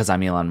because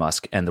I'm Elon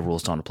Musk and the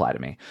rules don't apply to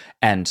me.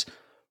 And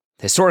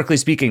historically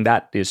speaking,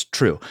 that is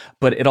true.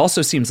 But it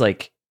also seems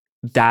like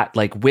that,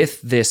 like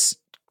with this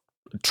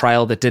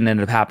trial that didn't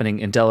end up happening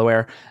in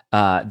Delaware,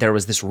 there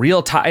was this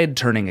real tide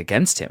turning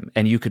against him.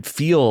 And you could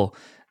feel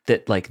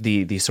that like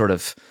the sort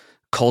of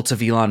cult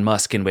of Elon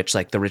Musk in which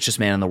like the richest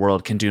man in the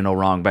world can do no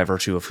wrong by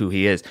virtue of who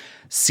he is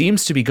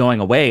seems to be going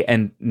away.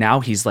 And now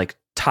he's like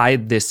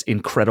tied this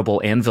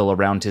incredible anvil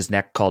around his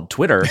neck called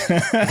Twitter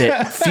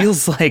that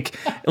feels like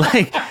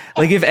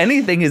if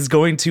anything is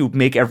going to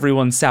make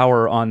everyone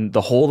sour on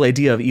the whole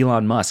idea of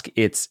Elon Musk,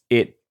 it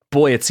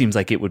seems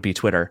like it would be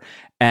Twitter.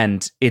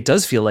 And it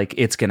does feel like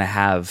it's going to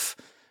have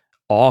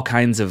all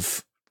kinds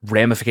of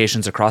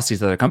ramifications across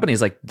these other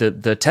companies. Like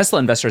the Tesla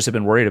investors have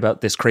been worried about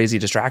this crazy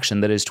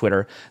distraction that is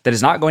Twitter, that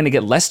is not going to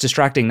get less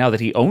distracting now that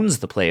he owns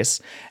the place.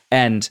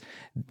 And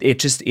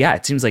it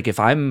seems like if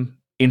I'm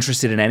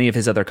interested in any of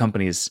his other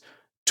companies,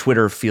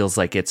 Twitter feels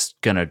like it's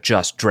going to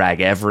just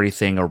drag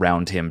everything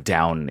around him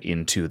down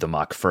into the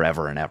muck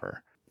forever and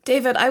ever.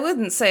 David, I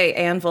wouldn't say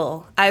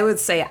anvil. I would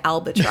say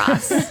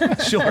albatross.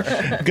 Sure.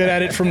 Good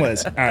edit from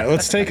Liz. All right,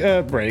 let's take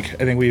a break. I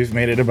think we've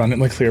made it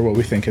abundantly clear what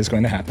we think is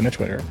going to happen to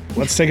Twitter.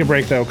 Let's take a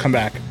break, though, come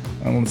back,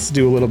 and let's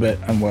do a little bit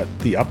on what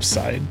the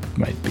upside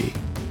might be.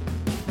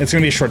 It's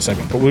going to be a short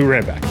segment, but we'll be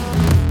right back.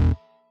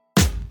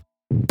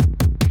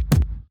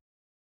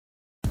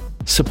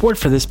 Support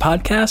for this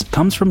podcast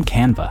comes from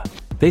Canva.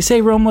 They say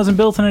Rome wasn't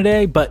built in a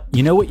day, but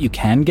you know what you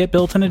can get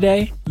built in a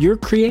day? Your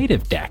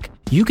creative deck.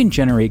 You can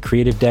generate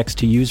creative decks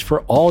to use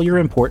for all your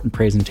important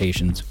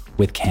presentations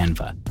with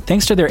Canva.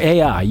 Thanks to their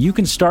AI, you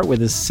can start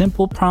with a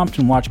simple prompt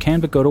and watch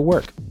Canva go to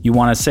work. You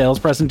want a sales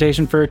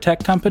presentation for a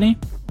tech company?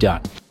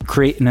 Done.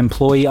 Create an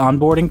employee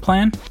onboarding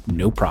plan?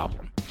 No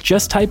problem.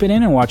 Just type it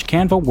in and watch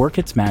Canva work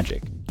its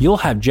magic. You'll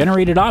have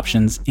generated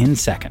options in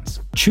seconds.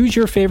 Choose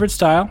your favorite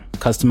style,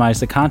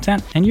 customize the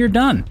content, and you're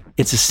done.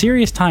 It's a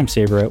serious time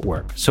saver at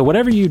work. So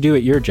whatever you do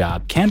at your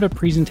job, Canva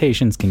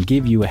presentations can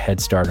give you a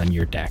head start on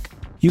your deck.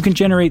 You can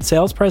generate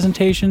sales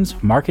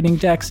presentations, marketing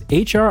decks,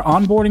 HR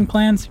onboarding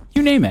plans,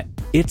 you name it.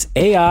 It's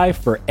AI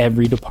for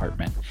every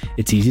department.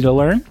 It's easy to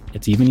learn,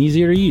 it's even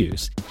easier to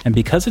use. And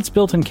because it's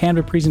built in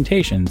Canva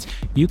presentations,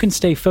 you can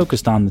stay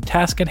focused on the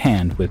task at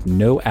hand with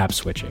no app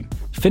switching.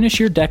 Finish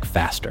your deck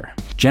faster.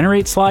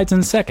 Generate slides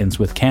in seconds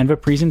with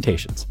Canva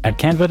presentations at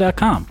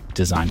canva.com,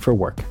 designed for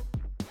work.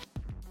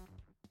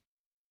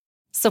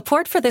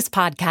 Support for this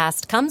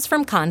podcast comes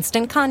from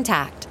Constant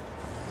Contact.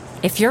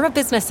 If you're a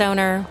business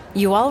owner,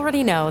 you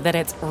already know that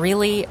it's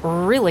really,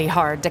 really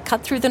hard to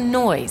cut through the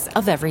noise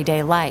of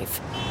everyday life.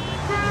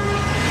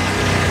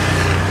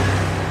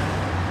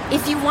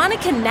 If you want to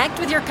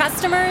connect with your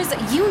customers,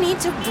 you need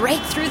to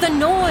break through the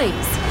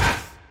noise.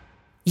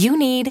 You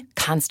need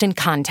Constant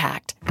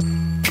Contact.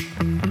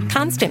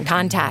 Constant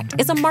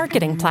Contact is a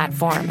marketing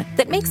platform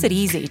that makes it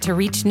easy to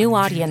reach new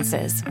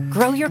audiences,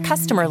 grow your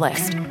customer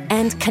list,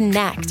 and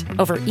connect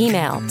over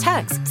email,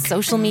 text,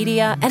 social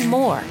media, and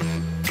more.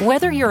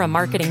 Whether you're a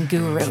marketing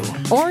guru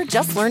or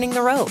just learning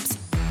the ropes,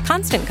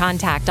 Constant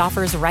Contact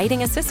offers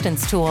writing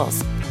assistance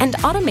tools and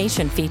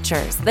automation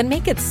features that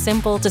make it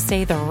simple to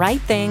say the right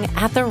thing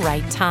at the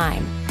right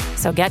time.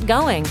 So get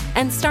going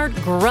and start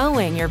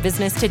growing your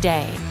business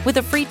today with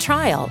a free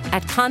trial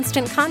at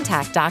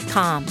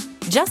ConstantContact.com.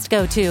 Just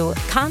go to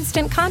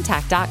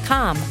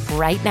ConstantContact.com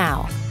right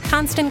now.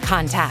 Constant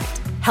Contact,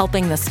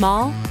 helping the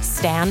small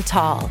stand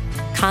tall.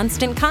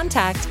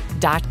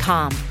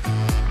 ConstantContact.com.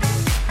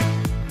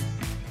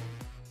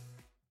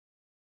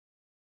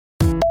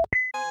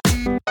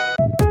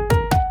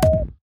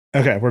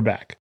 Okay, we're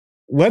back.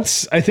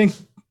 I think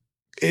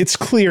it's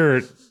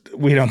clear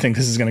we don't think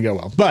this is going to go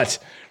well, but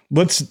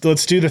let's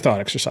do the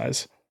thought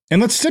exercise and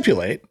let's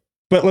stipulate,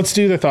 but let's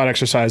do the thought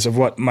exercise of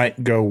what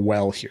might go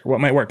well here, what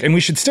might work. And we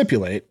should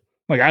stipulate,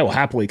 like I will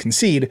happily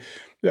concede,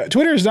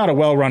 Twitter is not a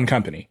well-run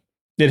company.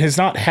 It has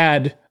not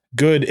had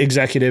good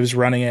executives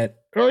running it,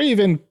 or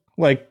even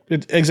like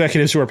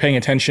executives who are paying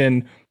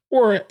attention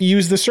or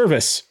use the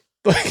service.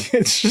 Like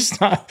it's just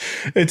not.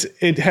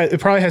 It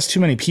probably has too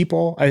many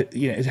people.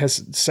 It has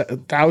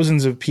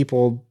thousands of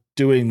people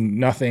doing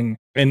nothing.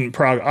 And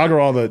Parag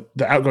Agrawal,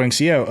 the outgoing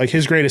CEO, like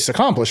his greatest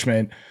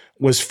accomplishment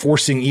was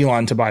forcing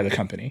Elon to buy the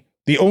company.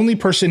 The only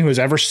person who has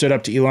ever stood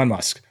up to Elon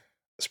Musk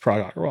is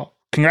Parag Agrawal.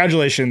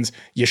 Congratulations,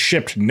 you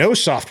shipped no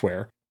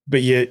software,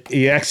 but you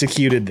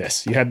executed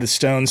this. You had the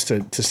stones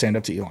to stand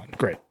up to Elon.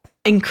 Great,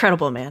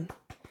 incredible, man.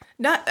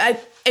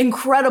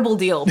 Incredible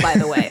deal, by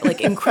the way. Like,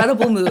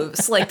 incredible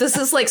moves. Like, this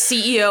is like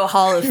CEO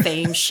Hall of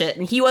Fame shit.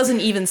 And he wasn't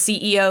even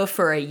CEO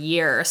for a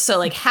year. So,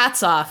 like,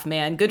 hats off,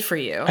 man. Good for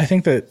you. I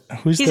think that,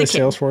 who's the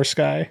Salesforce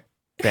guy?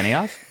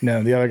 Benioff?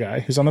 No, the other guy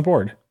who's on the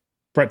board.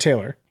 Brett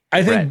Taylor.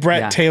 I think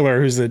Brett Taylor,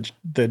 who's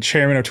the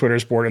chairman of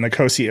Twitter's board and the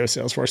co-CEO of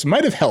Salesforce,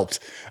 might have helped.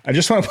 I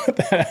just want to put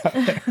that out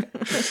there.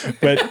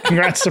 But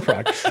congrats to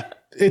Parag.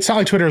 It's not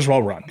like Twitter is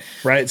well run,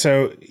 right?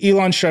 So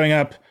Elon's showing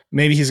up.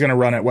 Maybe he's going to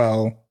run it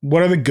well.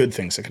 What are the good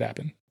things that could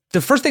happen?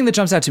 The first thing that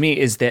jumps out to me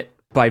is that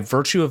by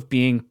virtue of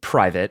being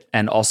private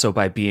and also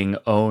by being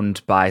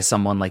owned by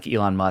someone like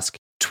Elon Musk,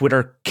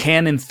 Twitter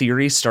can, in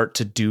theory, start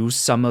to do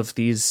some of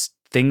these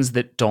things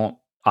that don't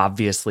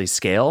obviously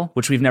scale,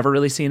 which we've never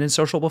really seen in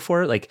social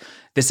before. Like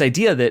this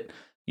idea that,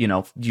 you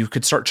know, you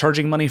could start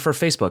charging money for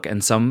Facebook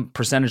and some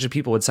percentage of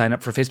people would sign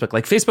up for Facebook.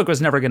 Like Facebook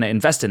was never going to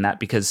invest in that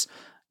because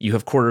you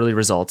have quarterly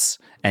results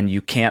and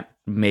you can't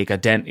make a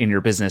dent in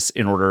your business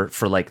in order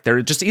for like,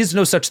 there just is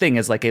no such thing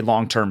as like a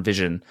long-term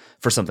vision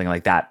for something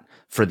like that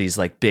for these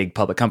like big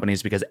public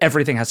companies, because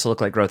everything has to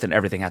look like growth and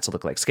everything has to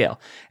look like scale.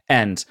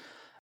 And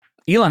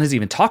Elon has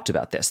even talked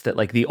about this, that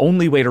like the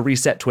only way to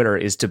reset Twitter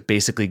is to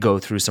basically go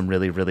through some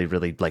really, really,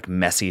 really like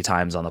messy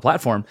times on the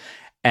platform.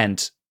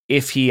 And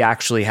if he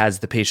actually has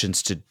the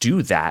patience to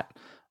do that,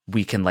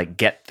 we can like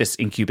get this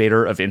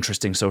incubator of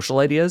interesting social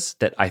ideas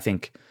that I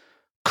think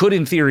could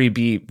in theory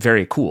be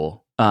very cool.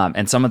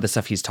 And some of the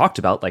stuff he's talked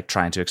about, like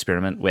trying to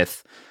experiment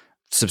with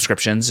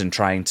subscriptions and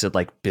trying to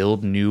like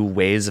build new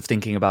ways of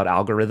thinking about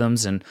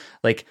algorithms and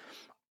like,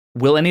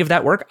 will any of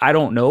that work? I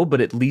don't know,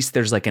 but at least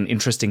there's like an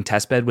interesting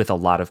testbed with a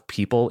lot of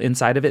people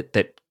inside of it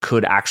that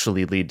could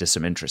actually lead to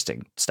some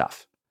interesting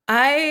stuff.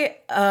 I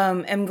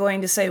am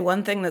going to say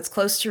one thing that's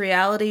close to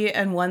reality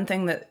and one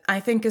thing that I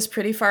think is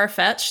pretty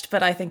far-fetched,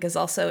 but I think is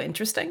also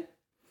interesting.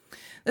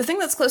 The thing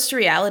that's close to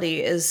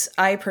reality is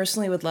I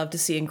personally would love to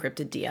see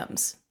encrypted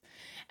DMs.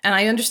 And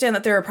I understand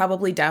that there are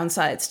probably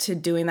downsides to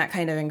doing that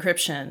kind of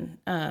encryption,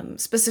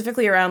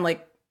 specifically around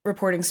like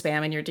reporting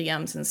spam in your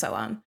DMs and so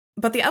on.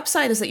 But the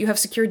upside is that you have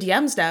secure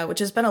DMs now, which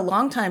has been a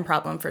long time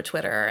problem for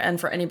Twitter and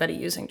for anybody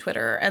using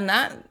Twitter. And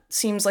that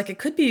seems like it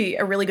could be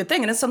a really good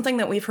thing. And it's something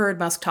that we've heard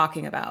Musk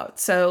talking about.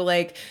 So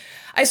like,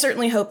 I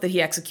certainly hope that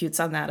he executes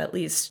on that at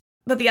least.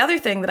 But the other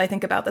thing that I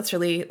think about that's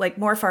really like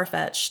more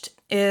far-fetched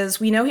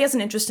is we know he has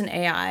an interest in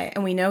AI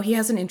and we know he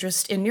has an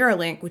interest in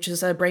Neuralink, which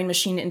is a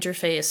brain-machine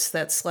interface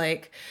that's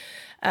like,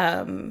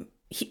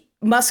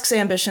 Musk's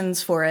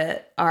ambitions for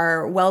it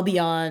are well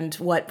beyond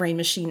what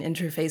brain-machine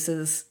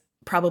interfaces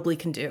probably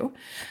can do.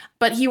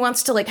 But he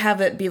wants to like have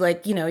it be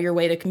like, you know, your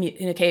way to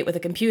communicate with a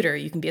computer.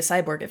 You can be a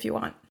cyborg if you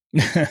want.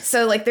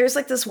 So like there's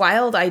like this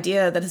wild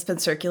idea that has been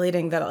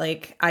circulating that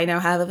like I now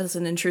have as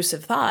an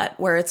intrusive thought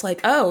where it's like,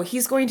 oh,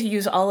 he's going to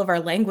use all of our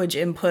language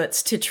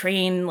inputs to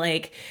train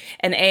like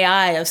an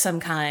AI of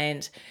some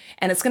kind.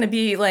 And it's going to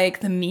be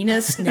like the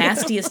meanest,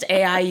 nastiest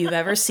AI you've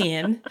ever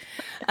seen.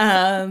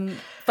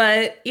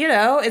 But, you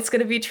know, it's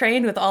going to be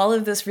trained with all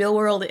of this real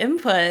world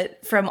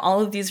input from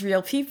all of these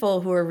real people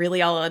who are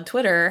really all on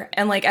Twitter.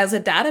 And like as a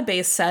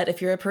database set,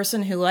 if you're a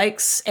person who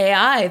likes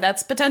AI,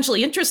 that's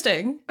potentially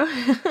interesting.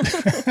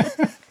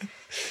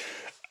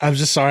 I'm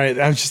just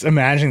sorry. I'm just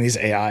imagining these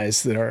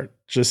AIs that are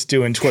just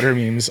doing Twitter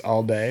memes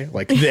all day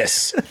like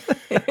this.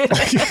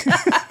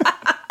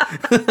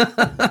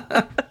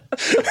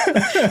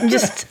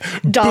 Just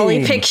dolly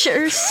Boom.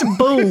 pictures.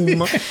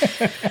 Boom.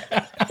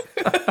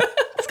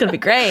 It's going to be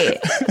great.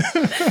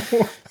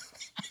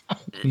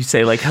 You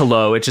say like,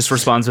 hello, it just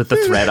responds with the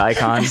thread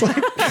icon.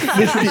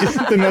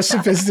 The most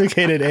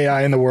sophisticated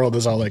AI in the world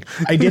is all like,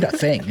 I did a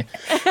thing.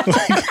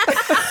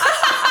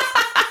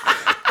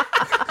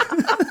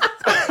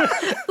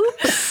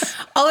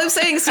 All I'm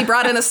saying is he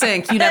brought in a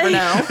sink. You never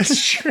know.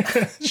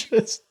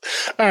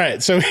 All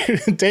right. So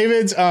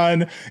David's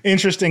on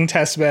interesting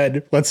test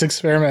bed. Let's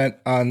experiment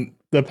on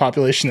the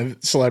population of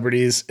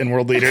celebrities and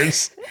world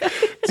leaders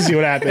to see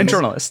what happens. And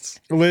journalists.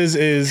 Liz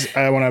is,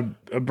 I want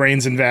to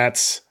brains and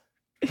vats.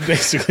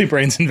 Basically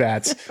brains and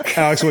vats.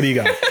 Alex, what do you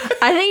got?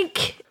 I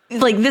think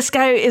like this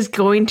guy is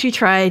going to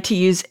try to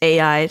use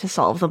AI to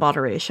solve the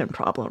moderation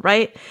problem,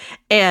 right?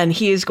 And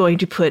he is going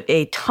to put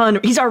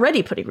he's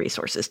already putting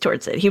resources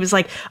towards it. He was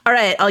like, all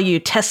right, all you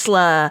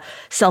Tesla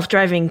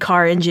self-driving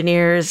car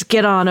engineers,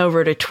 get on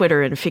over to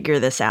Twitter and figure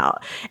this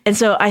out. And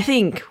so I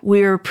think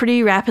we're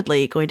pretty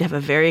rapidly going to have a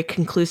very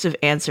conclusive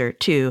answer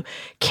to,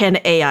 can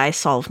AI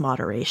solve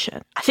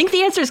moderation? I think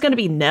the answer is going to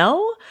be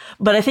no,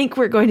 but I think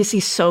we're going to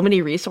see so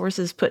many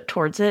resources put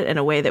towards it in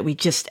a way that we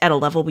just, at a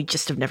level we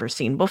just have never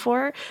seen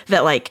before,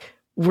 that like,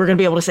 we're going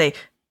to be able to say,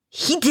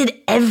 he did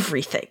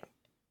everything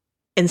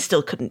and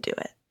still couldn't do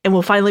it. And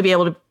we'll finally be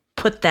able to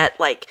put that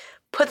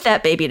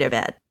baby to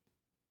bed.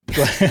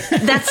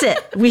 That's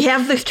it. We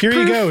have the Here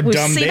proof. you go, We've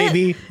dumb seen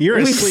baby. It. You're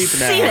We've asleep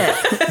seen now.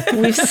 It.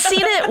 We've seen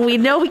it. We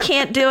know we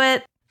can't do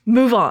it.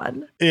 Move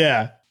on.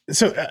 Yeah.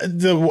 So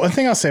the one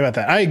thing I'll say about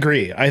that, I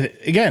agree. I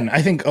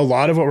think a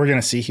lot of what we're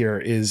going to see here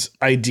is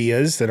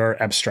ideas that are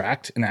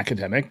abstract and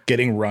academic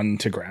getting run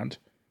to ground.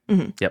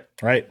 Mm-hmm. Yep.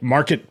 Right.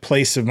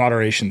 Marketplace of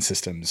moderation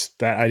systems.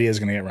 That idea is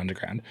going to get run to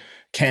ground.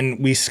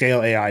 Can we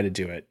scale AI to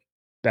do it?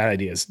 That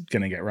idea is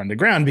going to get run to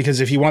ground, because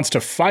if he wants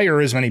to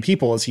fire as many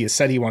people as he has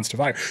said he wants to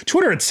fire,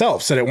 Twitter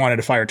itself said it wanted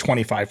to fire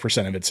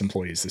 25% of its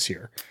employees this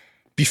year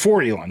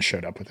before Elon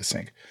showed up with the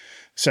sink.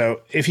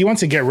 So if he wants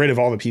to get rid of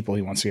all the people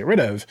he wants to get rid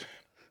of,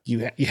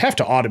 you have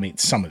to automate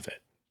some of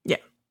it. Yeah.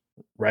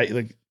 Right.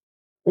 Like,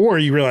 or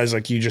you realize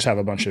like you just have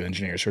a bunch of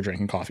engineers who are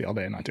drinking coffee all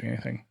day and not doing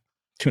anything.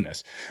 Who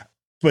knows?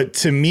 But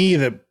to me,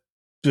 the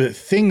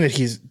thing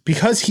that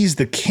because he's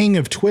the king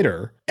of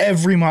Twitter,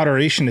 every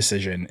moderation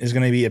decision is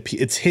going to be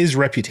it's his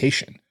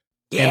reputation.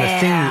 Yeah. And the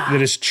thing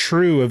that is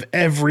true of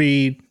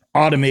every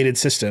automated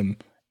system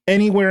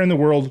anywhere in the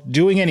world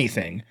doing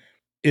anything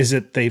is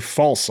that they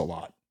false a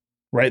lot,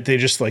 right? They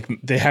just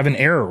they have an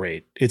error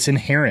rate. It's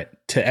inherent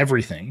to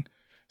everything.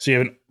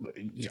 So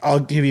I'll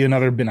give you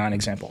another benign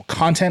example.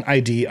 Content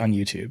ID on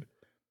YouTube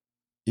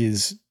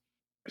is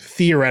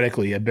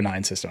theoretically a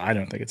benign system. I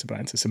don't think it's a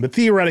benign system, but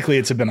theoretically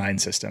it's a benign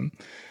system,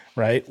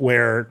 right?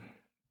 Where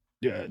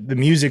the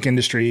music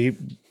industry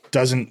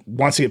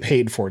wants to get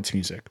paid for its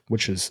music,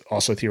 which is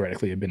also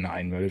theoretically a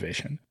benign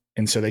motivation.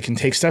 And so they can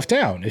take stuff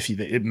down if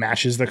it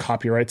matches the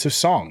copyrights of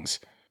songs.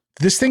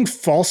 This thing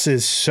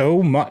falses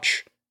so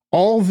much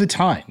all the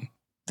time.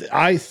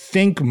 I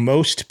think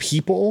most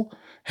people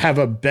have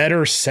a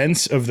better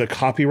sense of the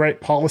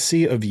copyright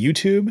policy of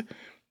YouTube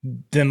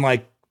than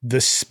like the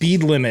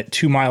speed limit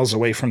 2 miles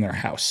away from their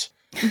house.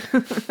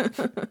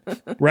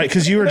 Right?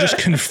 Because you are just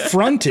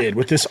confronted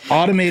with this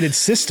automated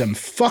system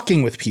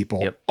fucking with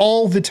people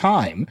all the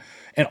time.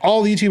 And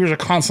all the YouTubers are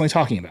constantly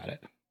talking about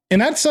it. And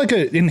that's like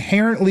an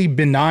inherently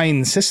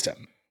benign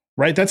system,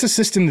 right? That's a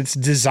system that's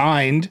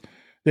designed,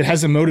 that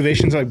has the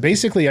motivations like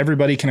basically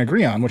everybody can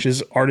agree on, which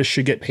is artists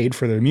should get paid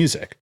for their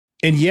music.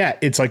 And yet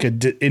it's like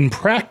in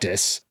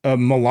practice, a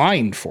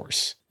malign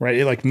force, right?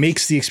 It like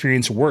makes the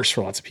experience worse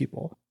for lots of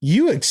people.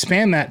 You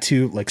expand that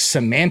to like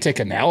semantic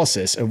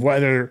analysis of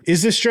whether,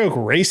 is this joke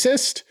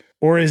racist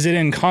or is it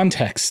in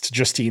context,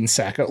 Justine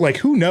Sacco? Like,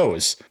 who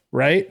knows,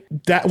 right?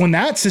 That when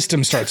that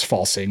system starts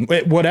falsing,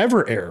 at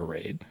whatever error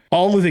rate,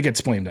 all of it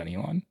gets blamed on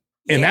Elon.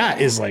 And that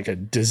is like a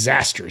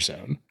disaster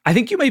zone. I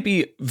think you might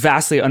be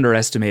vastly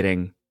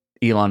underestimating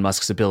Elon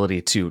Musk's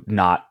ability to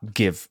not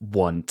give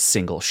one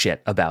single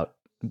shit about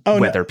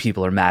whether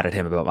people are mad at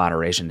him about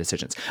moderation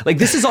decisions. Like,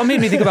 this has all made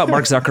me think about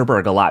Mark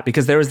Zuckerberg a lot,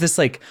 because there was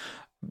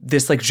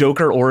this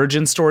Joker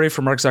origin story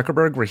for Mark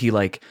Zuckerberg where he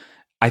like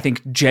I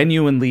think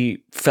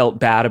genuinely felt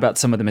bad about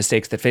some of the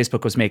mistakes that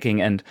Facebook was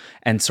making and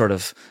sort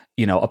of,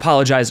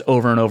 apologized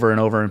over and over and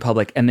over in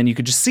public. And then you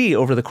could just see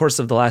over the course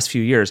of the last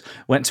few years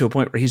went to a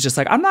point where he's just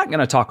like, I'm not going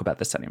to talk about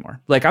this anymore.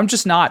 Like, I'm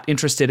just not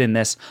interested in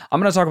this. I'm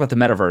going to talk about the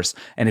metaverse.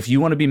 And if you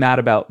want to be mad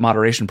about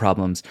moderation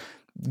problems,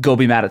 go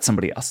be mad at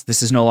somebody else.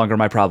 This is no longer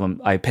my problem.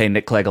 I pay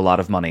Nick Clegg a lot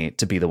of money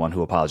to be the one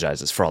who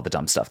apologizes for all the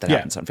dumb stuff that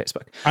happens on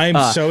Facebook. I'm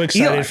so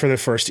excited for the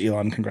first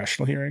Elon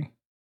congressional hearing.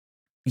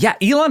 Yeah,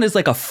 Elon is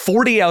like a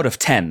 40 out of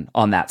 10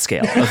 on that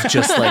scale of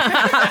just like...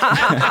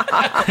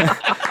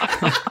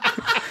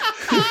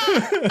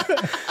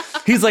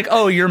 He's like,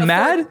 oh, you're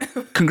mad?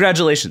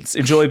 Congratulations.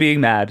 Enjoy being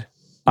mad.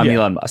 I'm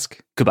Elon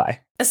Musk. Goodbye.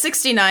 A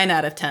 69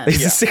 out of 10.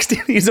 He's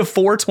a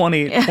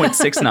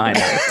 420.69 out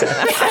of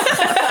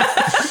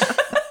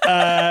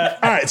 10.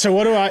 All right, so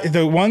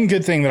the one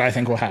good thing that I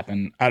think will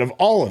happen out of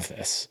all of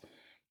this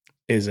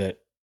is that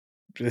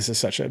this is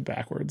such a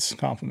backwards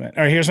compliment.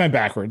 All right, here's my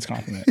backwards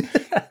compliment.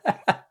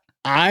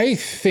 I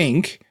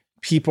think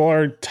people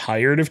are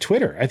tired of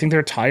Twitter. I think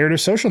they're tired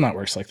of social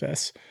networks like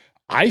this.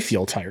 I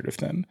feel tired of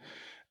them.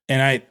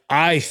 And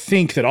I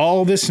think that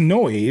all this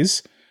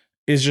noise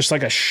is just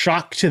like a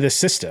shock to the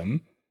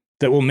system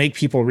that will make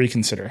people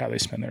reconsider how they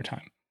spend their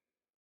time.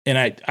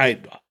 And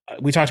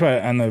we talked about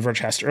it on the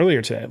Vergecast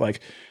earlier today. Like,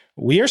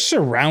 we are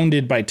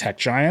surrounded by tech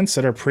giants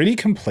that are pretty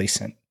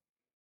complacent.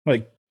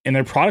 Like, and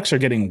their products are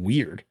getting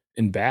weird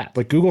and bad.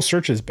 Like, Google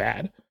search is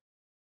bad.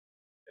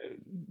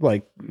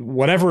 Like,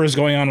 whatever is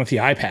going on with the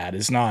iPad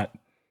is not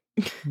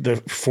the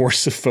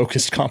force of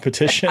focused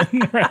competition.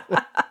 Right?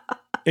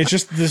 It's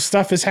just this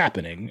stuff is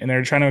happening and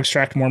they're trying to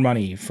extract more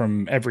money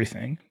from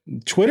everything.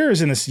 Twitter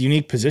is in this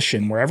unique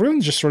position where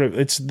everyone's just sort of,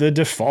 it's the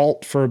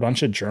default for a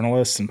bunch of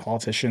journalists and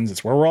politicians.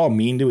 It's where we're all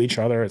mean to each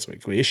other. It's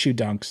like we issue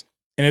dunks.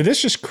 And if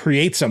this just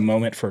creates a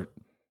moment for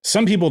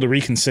some people to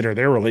reconsider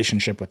their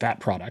relationship with that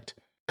product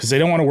because they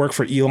don't want to work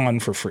for Elon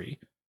for free,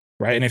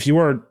 right? And if you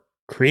are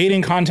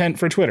creating content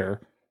for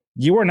Twitter,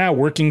 you are now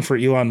working for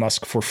Elon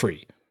Musk for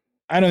free.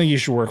 I don't think you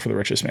should work for the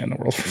richest man in the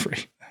world for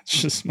free.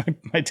 That's just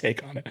my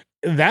take on it.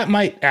 That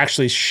might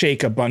actually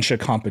shake a bunch of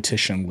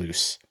competition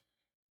loose.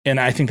 And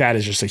I think that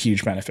is just a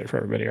huge benefit for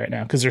everybody right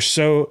now because they're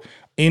so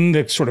in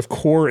the sort of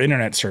core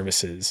internet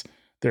services,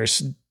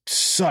 there's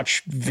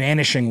such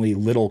vanishingly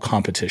little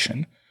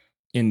competition.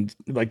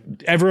 Like,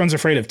 everyone's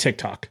afraid of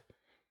TikTok.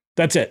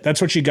 That's it.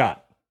 That's what you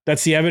got.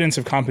 That's the evidence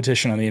of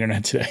competition on the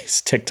internet today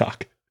is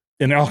TikTok.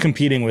 And they're all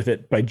competing with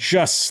it by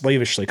just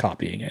slavishly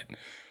copying it.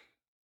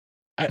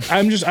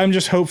 I'm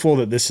just hopeful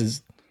that this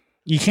is,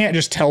 you can't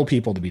just tell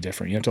people to be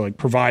different. You have to like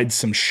provide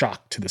some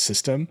shock to the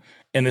system.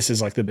 And this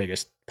is like the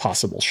biggest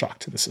possible shock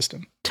to the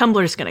system.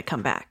 Tumblr's going to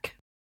come back.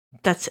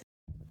 That's it.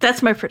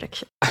 That's my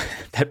prediction.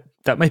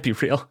 That might be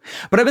real.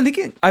 But I've been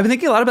thinking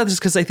a lot about this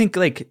because I think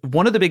like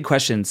one of the big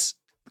questions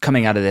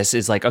coming out of this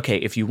is like, okay,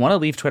 if you want to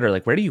leave Twitter,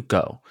 like, where do you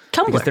go?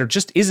 Tumblr. Because there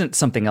just isn't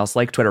something else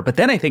like Twitter. But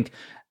then I think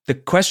the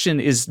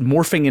question is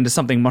morphing into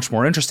something much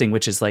more interesting,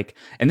 which is like,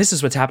 and this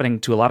is what's happening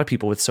to a lot of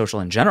people with social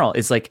in general,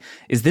 is like,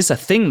 is this a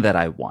thing that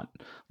I want?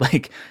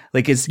 Like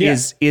is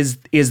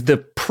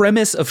the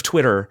premise of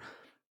Twitter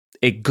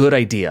a good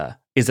idea?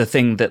 Is a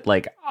thing that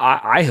like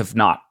I have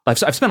not. I've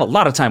spent a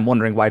lot of time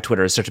wondering why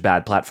Twitter is such a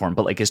bad platform,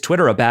 but like, is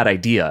Twitter a bad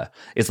idea?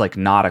 Is like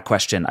not a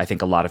question I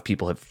think a lot of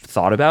people have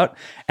thought about,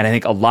 and I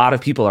think a lot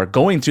of people are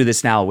going through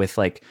this now with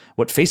like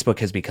what Facebook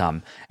has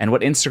become and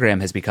what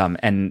Instagram has become,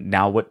 and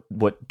now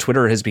what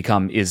Twitter has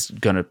become is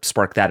going to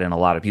spark that in a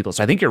lot of people.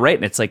 So I think you're right,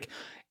 and it's like,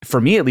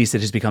 for me at least,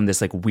 it has become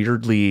this like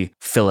weirdly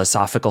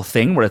philosophical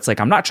thing where it's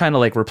like, I'm not trying to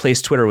like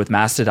replace Twitter with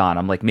Mastodon.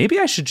 I'm like, maybe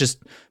I should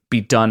just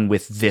be done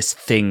with this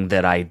thing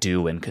that I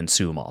do and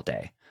consume all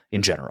day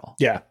in general.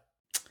 Yeah.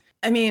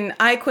 I mean,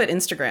 I quit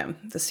Instagram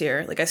this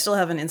year. Like, I still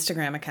have an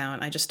Instagram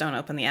account. I just don't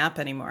open the app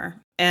anymore.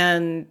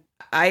 And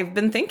I've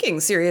been thinking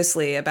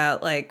seriously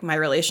about like my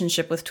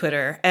relationship with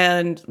Twitter.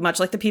 And much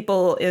like the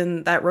people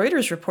in that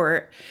Reuters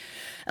report,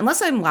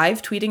 unless I'm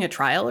live tweeting a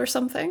trial or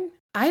something,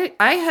 I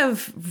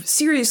have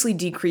seriously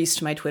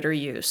decreased my Twitter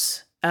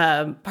use.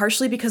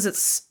 Partially because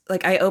it's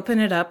like I open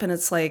it up and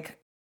it's like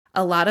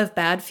a lot of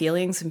bad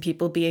feelings and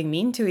people being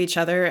mean to each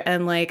other.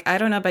 And like, I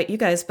don't know about you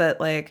guys, but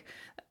like,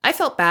 I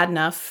felt bad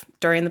enough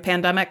during the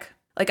pandemic.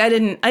 Like, I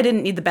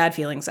didn't need the bad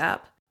feelings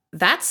app.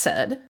 That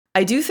said,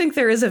 I do think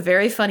there is a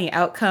very funny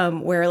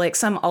outcome where like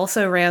some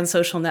also ran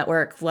social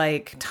network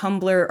like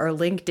Tumblr or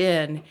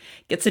LinkedIn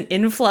gets an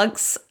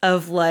influx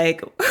of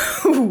like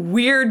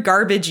weird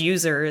garbage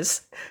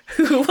users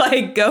who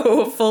like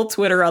go full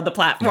Twitter on the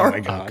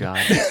platform. Oh my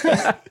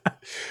God.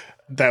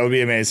 That would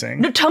be amazing.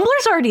 No,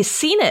 Tumblr's already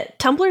seen it.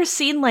 Tumblr's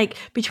seen like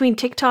between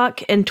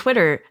TikTok and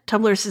Twitter,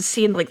 Tumblr's has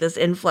seen like this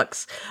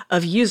influx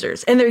of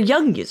users, and they're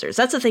young users.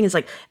 That's the thing, is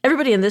like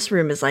everybody in this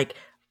room is like,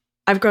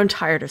 I've grown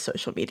tired of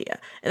social media.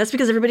 And that's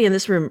because everybody in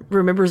this room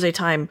remembers a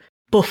time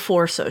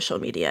before social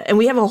media. And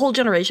we have a whole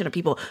generation of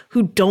people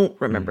who don't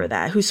remember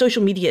that, whose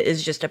social media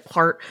is just a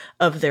part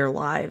of their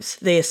lives.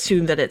 They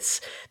assume that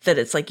it's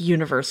like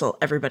universal.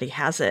 Everybody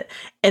has it.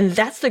 And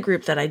that's the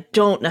group that I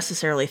don't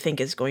necessarily think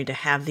is going to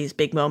have these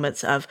big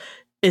moments of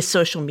is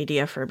social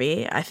media for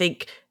me. I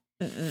think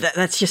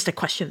that's just a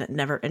question that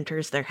never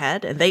enters their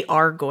head. And they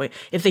are going,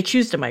 if they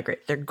choose to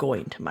migrate, they're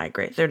going to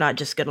migrate. They're not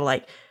just going to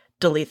like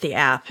delete the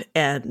app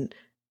and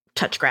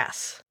touch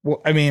grass.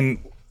 Well, I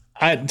mean,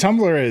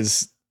 Tumblr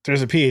is,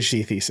 there's a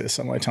PhD thesis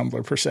on why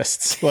Tumblr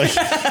persists. Like,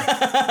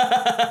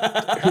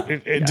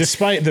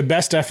 despite the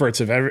best efforts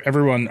of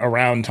everyone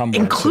around Tumblr,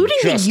 including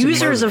the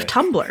users of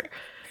Tumblr.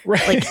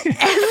 Right. Like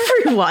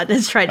everyone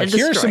has tried to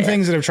destroy it. Here are some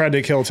things that have tried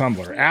to kill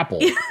Tumblr. Apple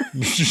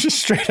just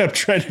straight up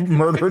tried to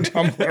murder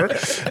Tumblr.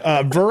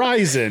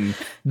 Verizon,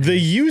 the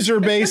user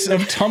base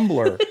of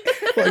Tumblr.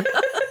 Like,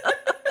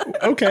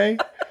 okay.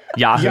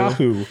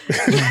 Yahoo.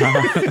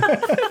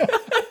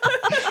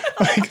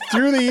 Like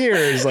through the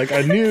years, like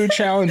a new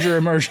challenger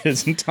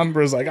emerges and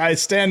Tumblr's like, I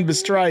stand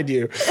bestride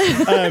you.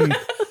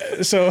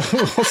 So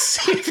we'll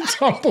see if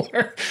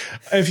Tumblr,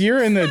 if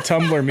you're in the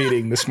Tumblr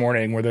meeting this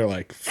morning where they're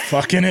like,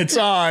 fucking it's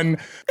on.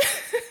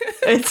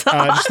 It's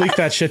on. Just leak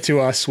that shit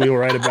to us. We will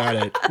write about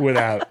it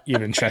without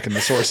even checking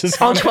the sources.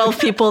 All 12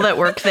 people that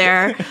work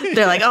there,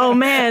 they're like, oh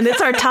man,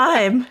 it's our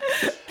time.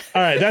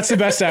 All right, that's the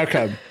best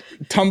outcome.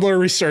 Tumblr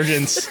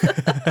resurgence.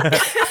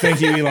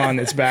 Thank you, Elon.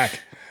 It's back.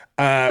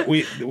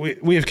 We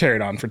have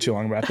carried on for too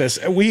long about this.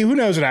 Who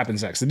knows what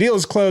happens next? The deal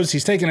is closed.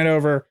 He's taking it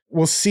over.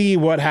 We'll see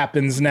what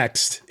happens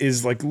next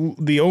is like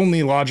the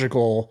only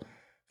logical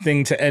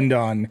thing to end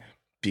on,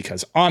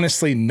 because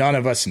honestly, none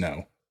of us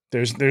know.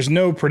 There's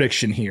no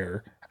prediction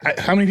here.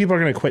 How many people are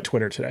going to quit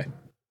Twitter today?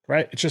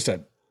 Right? It's just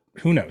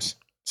who knows?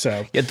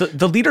 So yeah,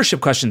 the leadership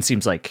question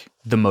seems like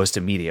the most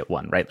immediate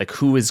one, right? Like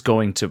who is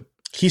going to?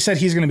 He said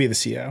he's going to be the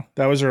CEO.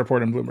 That was a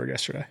report on Bloomberg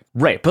yesterday.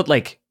 Right, but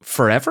like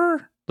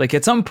forever. Like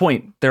at some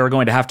point, there are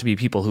going to have to be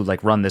people who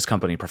like run this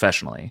company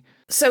professionally.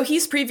 So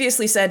he's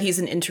previously said he's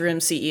an interim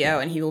CEO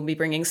and he will be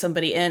bringing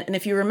somebody in. And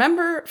if you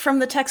remember from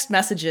the text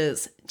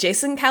messages,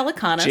 Jason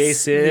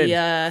Calacanis,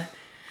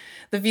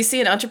 the VC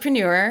and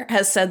entrepreneur,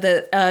 has said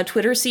that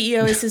Twitter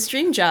CEO is his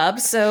dream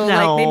job. So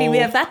like maybe we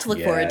have that to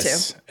look forward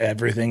to.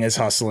 Everything is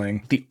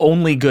hustling. The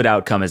only good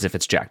outcome is if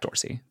it's Jack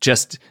Dorsey.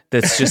 It's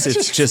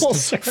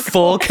just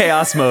full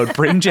chaos mode.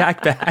 Bring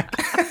Jack back.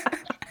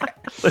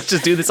 Let's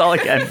just do this all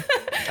again.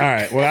 All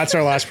right. Well, that's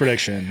our last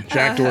prediction.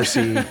 Jack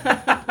Dorsey.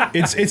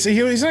 He's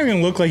not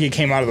even look like he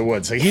came out of the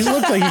woods. Like he's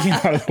looked like he came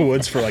out of the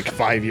woods for like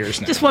 5 years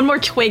now. Just one more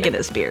twig in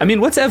his beard. I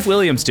mean, what's Ev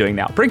Williams doing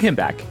now? Bring him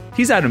back.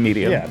 He's out of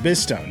Medium. Yeah,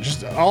 BizStone.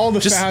 Just all the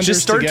founders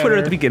just start together. Twitter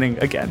at the beginning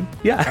again.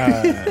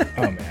 Yeah.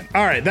 Oh man.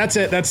 All right, that's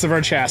it. That's the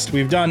Vergecast.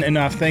 We've done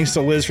enough. Thanks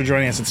to Liz for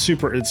joining us.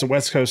 It's a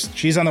West Coast.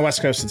 She's on the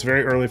West Coast. It's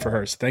very early for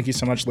her. So thank you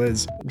so much,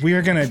 Liz. We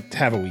are gonna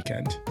have a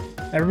weekend.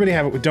 Everybody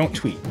have it. Don't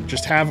tweet.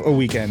 Just have a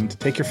weekend.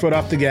 Take your foot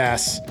off the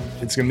gas.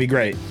 It's gonna be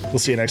great. We'll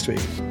see you next week.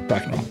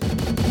 Rock and roll.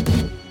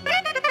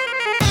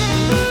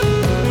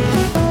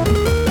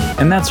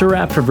 And that's a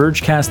wrap for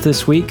Vergecast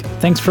this week.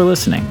 Thanks for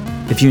listening.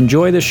 If you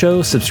enjoy the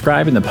show,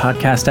 subscribe in the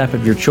podcast app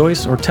of your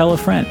choice or tell a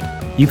friend.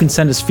 You can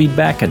send us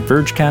feedback at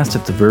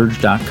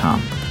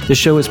vergecast@theverge.com. This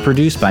show is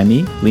produced by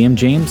me, Liam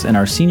James, and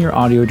our senior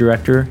audio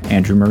director,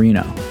 Andrew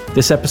Marino.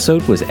 This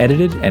episode was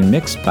edited and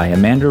mixed by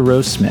Amanda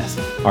Rose Smith.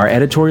 Our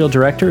editorial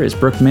director is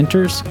Brooke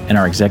Minters, and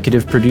our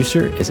executive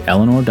producer is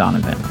Eleanor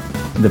Donovan.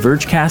 The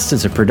Vergecast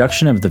is a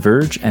production of The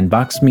Verge and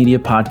Vox Media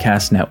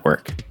Podcast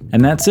Network.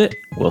 And that's it.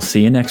 We'll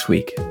see you next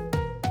week.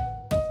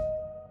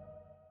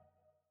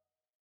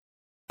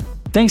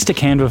 Thanks to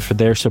Canva for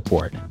their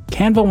support.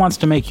 Canva wants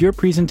to make your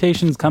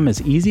presentations come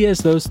as easy as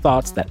those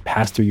thoughts that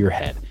pass through your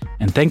head.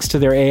 And thanks to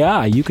their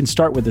AI, you can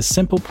start with a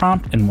simple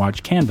prompt and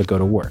watch Canva go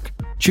to work.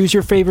 Choose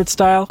your favorite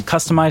style,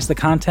 customize the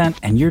content,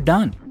 and you're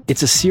done.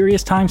 It's a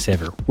serious time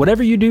saver.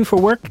 Whatever you do for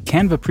work,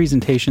 Canva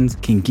presentations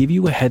can give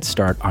you a head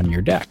start on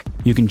your deck.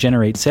 You can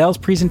generate sales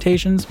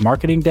presentations,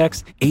 marketing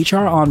decks,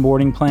 HR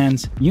onboarding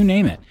plans, you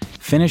name it.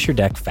 Finish your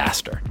deck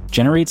faster.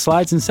 Generate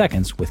slides in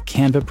seconds with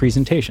Canva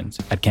presentations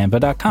at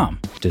canva.com.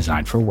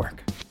 Designed for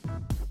work.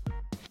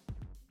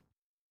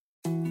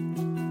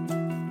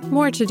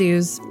 More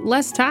to-dos,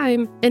 less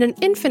time, and an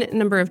infinite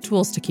number of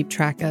tools to keep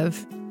track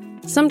of.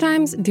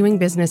 Sometimes doing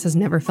business has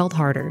never felt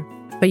harder,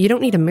 but you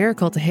don't need a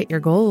miracle to hit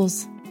your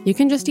goals. You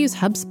can just use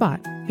HubSpot,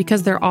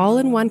 because their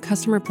all-in-one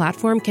customer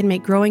platform can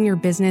make growing your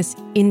business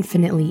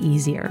infinitely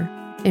easier.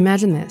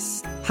 Imagine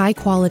this: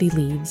 high-quality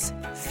leads,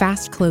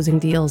 fast closing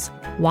deals,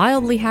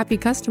 wildly happy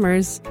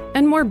customers,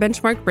 and more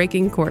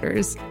benchmark-breaking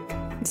quarters.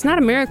 It's not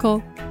a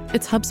miracle,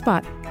 it's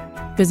HubSpot.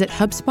 Visit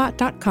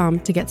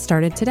HubSpot.com to get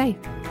started today.